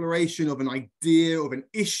 exploration of an idea, of an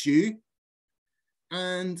issue,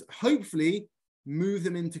 and hopefully move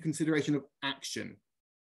them into consideration of action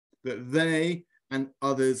that they and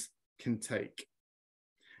others can take.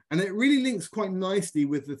 And it really links quite nicely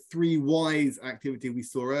with the 3 whys activity we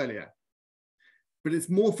saw earlier. But it's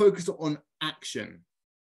more focused on action.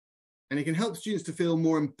 And it can help students to feel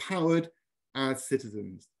more empowered as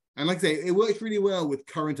citizens. And like I say, it works really well with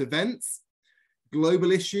current events,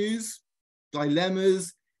 global issues,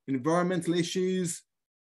 dilemmas, environmental issues,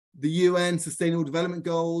 the UN Sustainable Development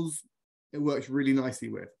Goals. It works really nicely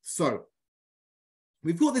with. So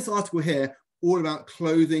we've got this article here all about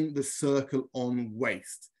closing the circle on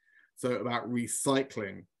waste. So about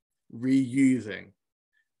recycling, reusing,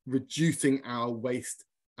 reducing our waste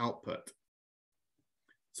output.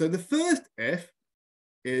 So the first if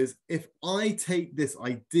is if I take this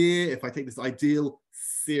idea, if I take this ideal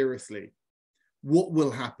seriously, what will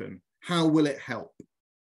happen? How will it help? The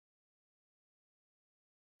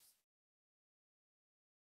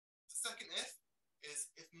second if is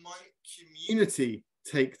if my community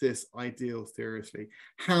take this ideal seriously,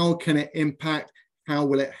 how can it impact? How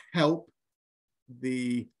will it help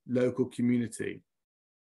the local community?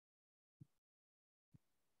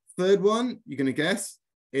 Third one, you're going to guess,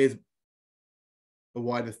 is a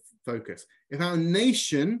wider focus. If our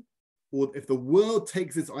nation or if the world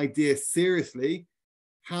takes this idea seriously,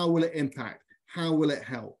 how will it impact? How will it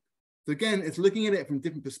help? So again, it's looking at it from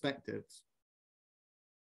different perspectives.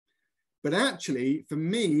 But actually, for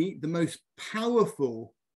me, the most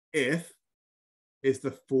powerful if is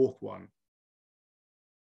the 4th one.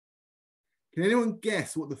 Can anyone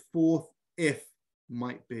guess what the 4th if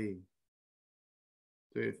might be?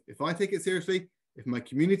 So if I take it seriously, if my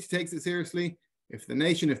community takes it seriously, if the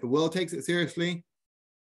nation, if the world takes it seriously,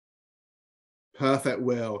 perfect,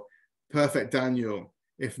 Will. Perfect, Daniel.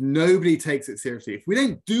 If nobody takes it seriously, if we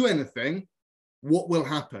don't do anything, what will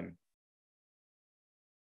happen?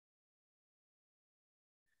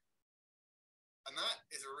 And that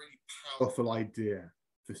is a really powerful idea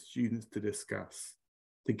for students to discuss,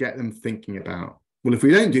 to get them thinking about. Well, if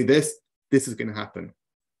we don't do this, this is going to happen.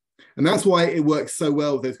 And that's why it works so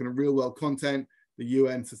well with those kind of real world content, the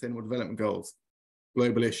UN Sustainable Development Goals,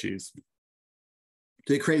 global issues.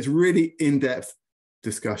 So it creates really in-depth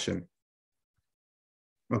discussion.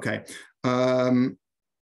 Okay. Let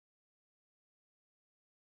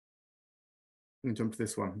me jump to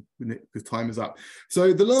this one because time is up.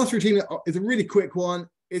 So the last routine is a really quick one.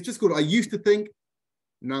 It's just called I used to think,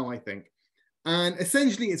 now I think. And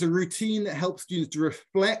essentially it's a routine that helps students to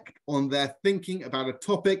reflect on their thinking about a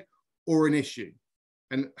topic or an issue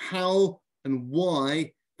and how and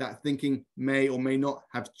why that thinking may or may not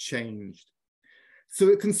have changed. So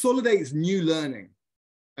it consolidates new learning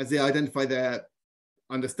as they identify their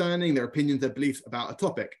understanding, their opinions, their beliefs about a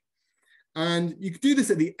topic. And you could do this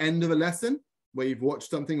at the end of a lesson where you've watched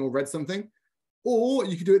something or read something, or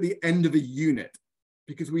you could do it at the end of a unit,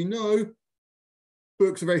 because we know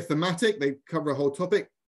books are very thematic, they cover a whole topic.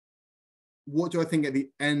 What do I think at the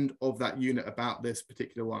end of that unit about this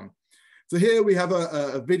particular one? So here we have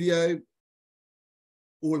a video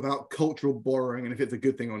all about cultural borrowing and if it's a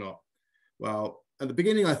good thing or not. Well, at the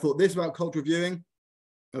beginning, I thought this about cultural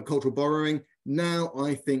borrowing. Now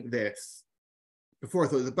I think this. Before I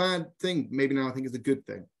thought it was a bad thing, maybe now I think it's a good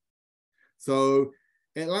thing. So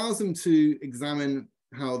it allows them to examine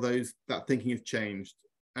how that thinking has changed.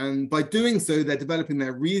 And by doing so, they're developing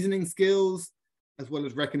their reasoning skills as well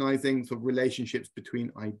as recognizing sort of relationships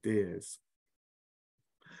between ideas.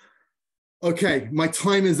 Okay, my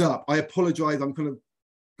time is up. I apologize, I'm kind of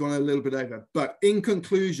gone a little bit over, but in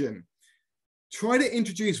conclusion, try to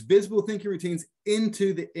introduce visible thinking routines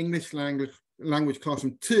into the English language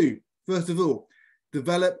classroom to, first of all,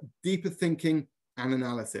 develop deeper thinking and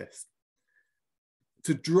analysis,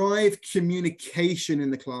 to drive communication in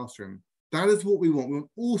the classroom. That is what we want. We want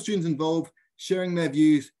all students involved, sharing their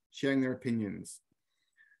views, sharing their opinions.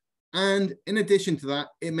 And in addition to that,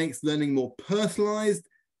 it makes learning more personalized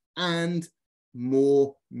and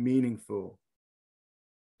more meaningful.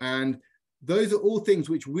 And those are all things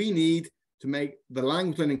which we need to make the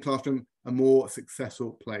language learning classroom a more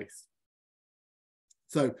successful place.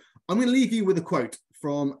 So I'm going to leave you with a quote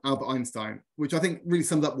from Albert Einstein, which I think really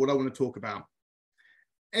sums up what I want to talk about.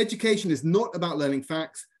 Education is not about learning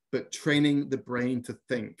facts, but training the brain to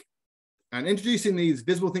think. And introducing these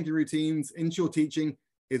visible thinking routines into your teaching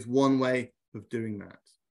is one way of doing that.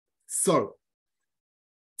 So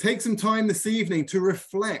take some time this evening to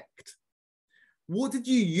reflect. What did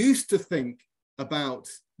you used to think about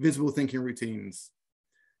visible thinking routines?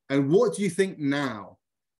 And what do you think now?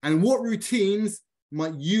 And what routines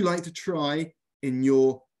might you like to try in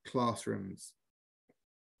your classrooms?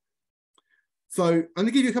 So I'm going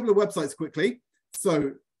to give you a couple of websites quickly.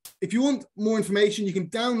 So if you want more information, you can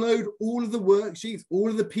download all of the worksheets, all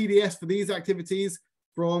of the PDFs for these activities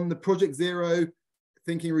from the Project Zero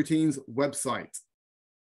Thinking Routines website.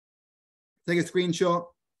 Take a screenshot,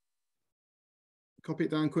 copy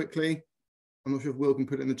it down quickly. I'm not sure if Will can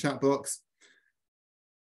put it in the chat box.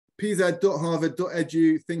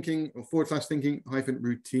 pz.harvard.edu thinking or / thinking -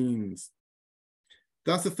 routines.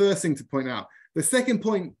 That's the first thing to point out. The second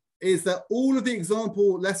point is that all of the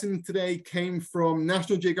example lessons today came from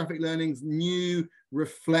National Geographic Learning's new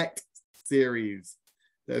Reflect series.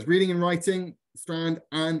 There's reading and writing strand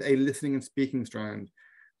and a listening and speaking strand.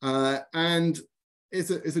 And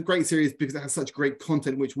it's a great series because it has such great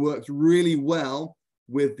content which works really well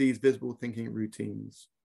with these visible thinking routines.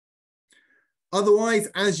 Otherwise,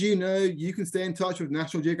 as you know, you can stay in touch with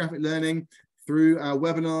National Geographic Learning through our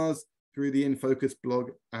webinars, through the In Focus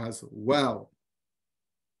blog as well.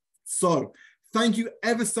 So thank you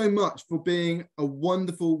ever so much for being a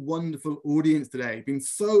wonderful, wonderful audience today. Been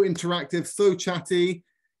so interactive, so chatty.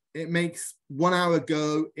 It makes 1 hour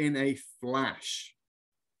go in a flash.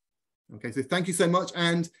 Okay, so thank you so much.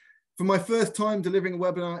 And for my first time delivering a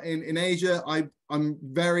webinar in Asia, I'm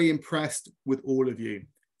very impressed with all of you.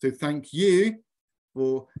 So thank you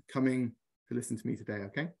for coming to listen to me today,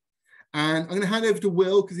 okay? And I'm going to hand over to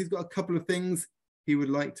Will because he's got a couple of things he would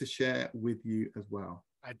like to share with you as well.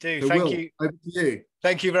 I do. So thank Will, you. over to you.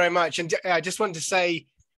 Thank you very much. And I just want to say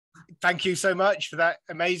thank you so much for that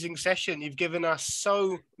amazing session. You've given us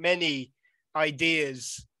so many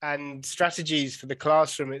ideas and strategies for the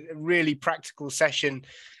classroom, a really practical session.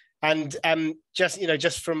 And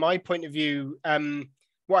just from my point of view,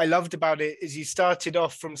 what I loved about it is you started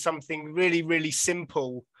off from something really, really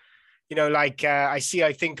simple, like I see,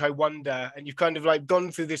 I think, I wonder, and you've kind of like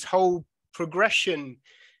gone through this whole progression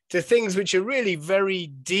to things which are really very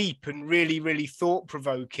deep and really, really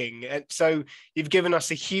thought-provoking. And so you've given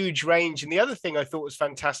us a huge range. And the other thing I thought was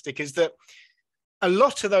fantastic is that a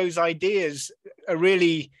lot of those ideas are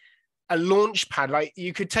really a launch pad. Like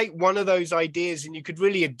you could take one of those ideas and you could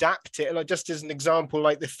really adapt it. Like just as an example,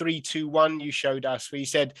 like the 3-2-1 you showed us, where you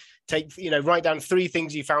said, write down 3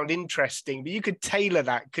 things you found interesting, but you could tailor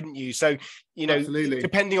that, couldn't you? So, Absolutely.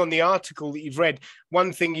 Depending on the article that you've read,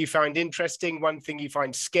 one thing you find interesting, one thing you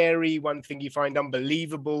find scary, one thing you find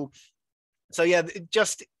unbelievable. So yeah,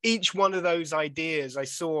 just each one of those ideas, I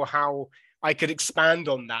saw how I could expand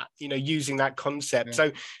on that, using that concept. Yeah.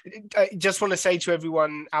 So I just want to say to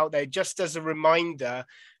everyone out there, just as a reminder,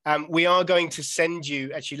 we are going to send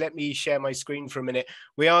you, actually, let me share my screen for a minute.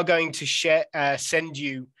 We are going to send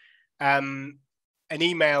you an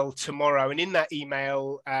email tomorrow. And in that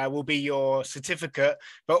email will be your certificate,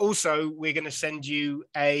 but also we're going to send you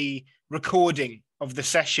a recording of the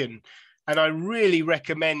session. And I really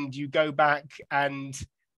recommend you go back and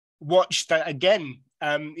watch that again.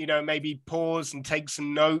 Maybe pause and take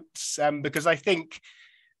some notes, because I think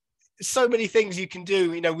so many things you can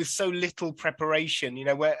do, with so little preparation,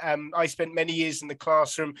 where I spent many years in the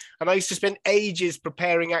classroom and I used to spend ages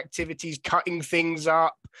preparing activities, cutting things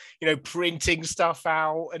up, printing stuff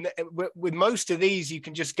out. And with most of these, you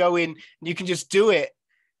can just go in and you can just do it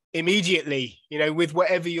immediately, with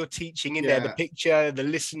whatever you're teaching in there, the picture, the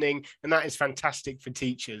listening, and that is fantastic for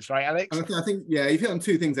teachers, right, Alex? And I think you've hit on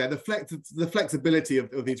 2 things there. The flexibility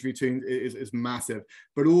of these routines is massive,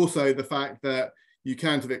 but also the fact that you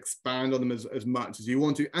can sort of expand on them as much as you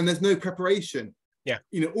want to. And there's no preparation. Yeah.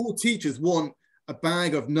 You know, all teachers want a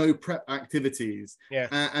bag of no prep activities. Yeah.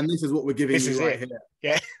 And this is what we're giving you right here.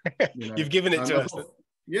 Yeah. You know, You've given it to us.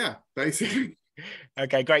 Yeah, basically.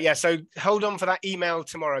 Okay, great. Yeah, so hold on for that email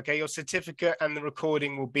tomorrow. Okay, your certificate and the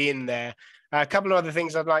recording will be in there. A couple of other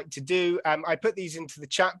things I'd like to do. I put these into the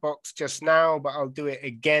chat box just now, but I'll do it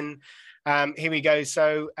again. Here we go.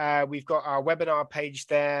 So we've got our webinar page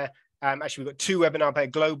there. Actually, we've got two webinar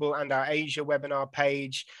page, global and our Asia webinar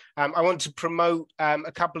page. I want to promote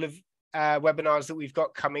a couple of webinars that we've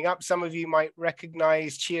got coming up. Some of you might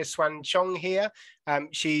recognize Chia Swan Chong here.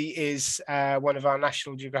 She is one of our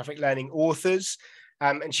National Geographic Learning authors,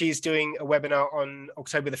 and she's doing a webinar on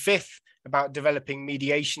October the 5th about developing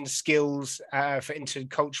mediation skills for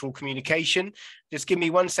intercultural communication. Just give me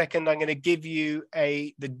 1 second. I'm going to give you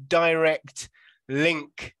the direct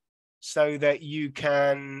link so that you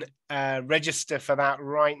can register for that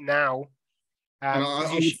right now. And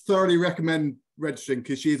I would thoroughly recommend registering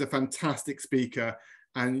because she is a fantastic speaker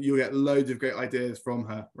and you'll get loads of great ideas from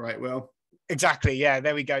her, right, Will? Exactly. Yeah,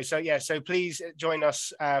 there we go. So yeah, so please join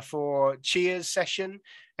us for Chia's session.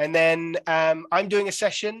 And then I'm doing a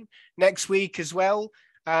session next week as well.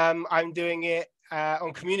 I'm doing it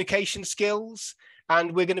on communication skills,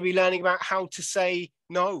 and we're going to be learning about how to say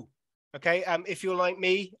no. Okay. If you're like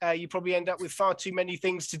me, you probably end up with far too many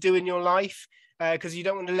things to do in your life because you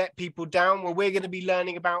don't want to let people down. Well, we're going to be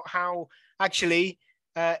learning about how actually,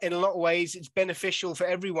 in a lot of ways, it's beneficial for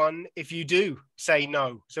everyone if you do say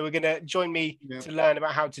no. So we're going to join me to learn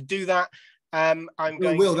about how to do that.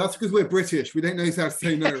 That's because we're British. We don't know how to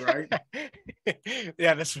say no, right?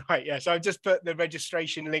 Yeah, that's right. Yeah. So I've just put the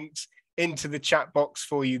registration links into the chat box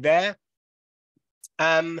for you there.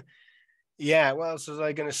 Yeah, what else was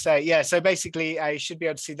I going to say? Yeah, so basically, you should be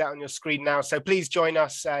able to see that on your screen now. So please join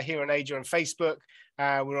us here on Asia on Facebook.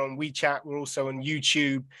 We're on WeChat. We're also on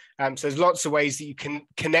YouTube. So there's lots of ways that you can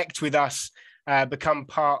connect with us, become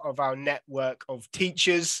part of our network of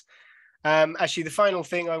teachers. Actually, the final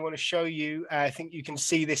thing I want to show you, I think you can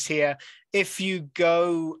see this here. If you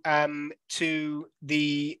go to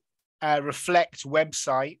the Reflect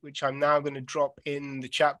website, which I'm now going to drop in the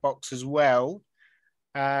chat box as well.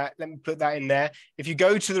 Let me put that in there. If you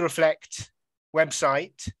go to the Reflect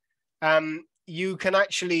website, you can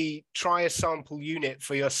actually try a sample unit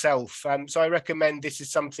for yourself. So I recommend this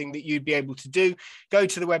is something that you'd be able to do. Go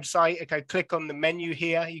to the website, okay, click on the menu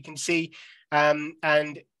here, you can see,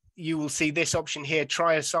 and you will see this option here,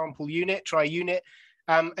 try a sample unit, try a unit.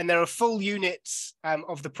 And there are full units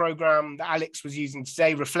of the program that Alex was using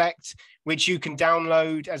today, Reflect, which you can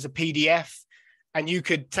download as a PDF. And you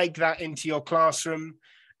could take that into your classroom.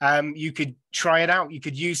 You could try it out. You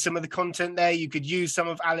could use some of the content there. You could use some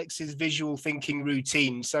of Alex's visual thinking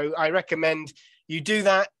routine. So I recommend you do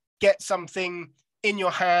that, get something in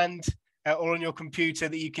your hand or on your computer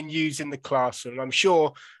that you can use in the classroom. I'm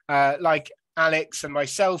sure, like Alex and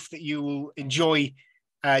myself, that you will enjoy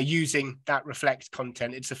using that Reflect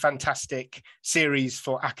content. It's a fantastic series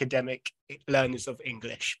for academic learners of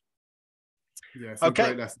English. Yeah, it's a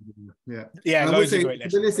great lesson. Yeah, yeah, and loads of great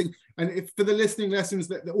lessons. For the listening lessons,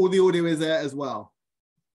 that all the audio is there as well.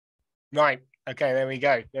 Right. Okay, there we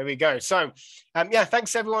go. There we go. So, yeah,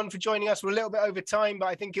 thanks everyone for joining us. We're a little bit over time, but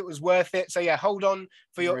I think it was worth it. So yeah, hold on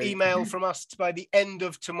for your email from us by the end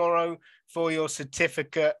of tomorrow for your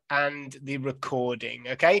certificate and the recording.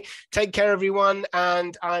 Okay, take care, everyone.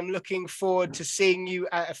 And I'm looking forward to seeing you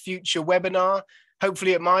at a future webinar,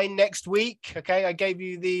 hopefully at mine next week. Okay, I gave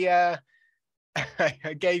you the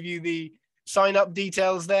sign up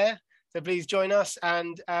details there. So please join us,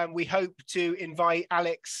 and we hope to invite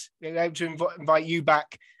Alex. We hope to invite you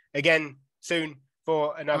back again soon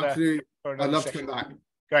for another. Absolutely. I'd love to come back.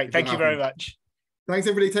 Great. Thank you very much. Thanks,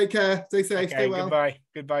 everybody. Take care. Stay safe. Okay, stay well. Goodbye.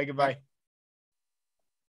 Goodbye. Goodbye.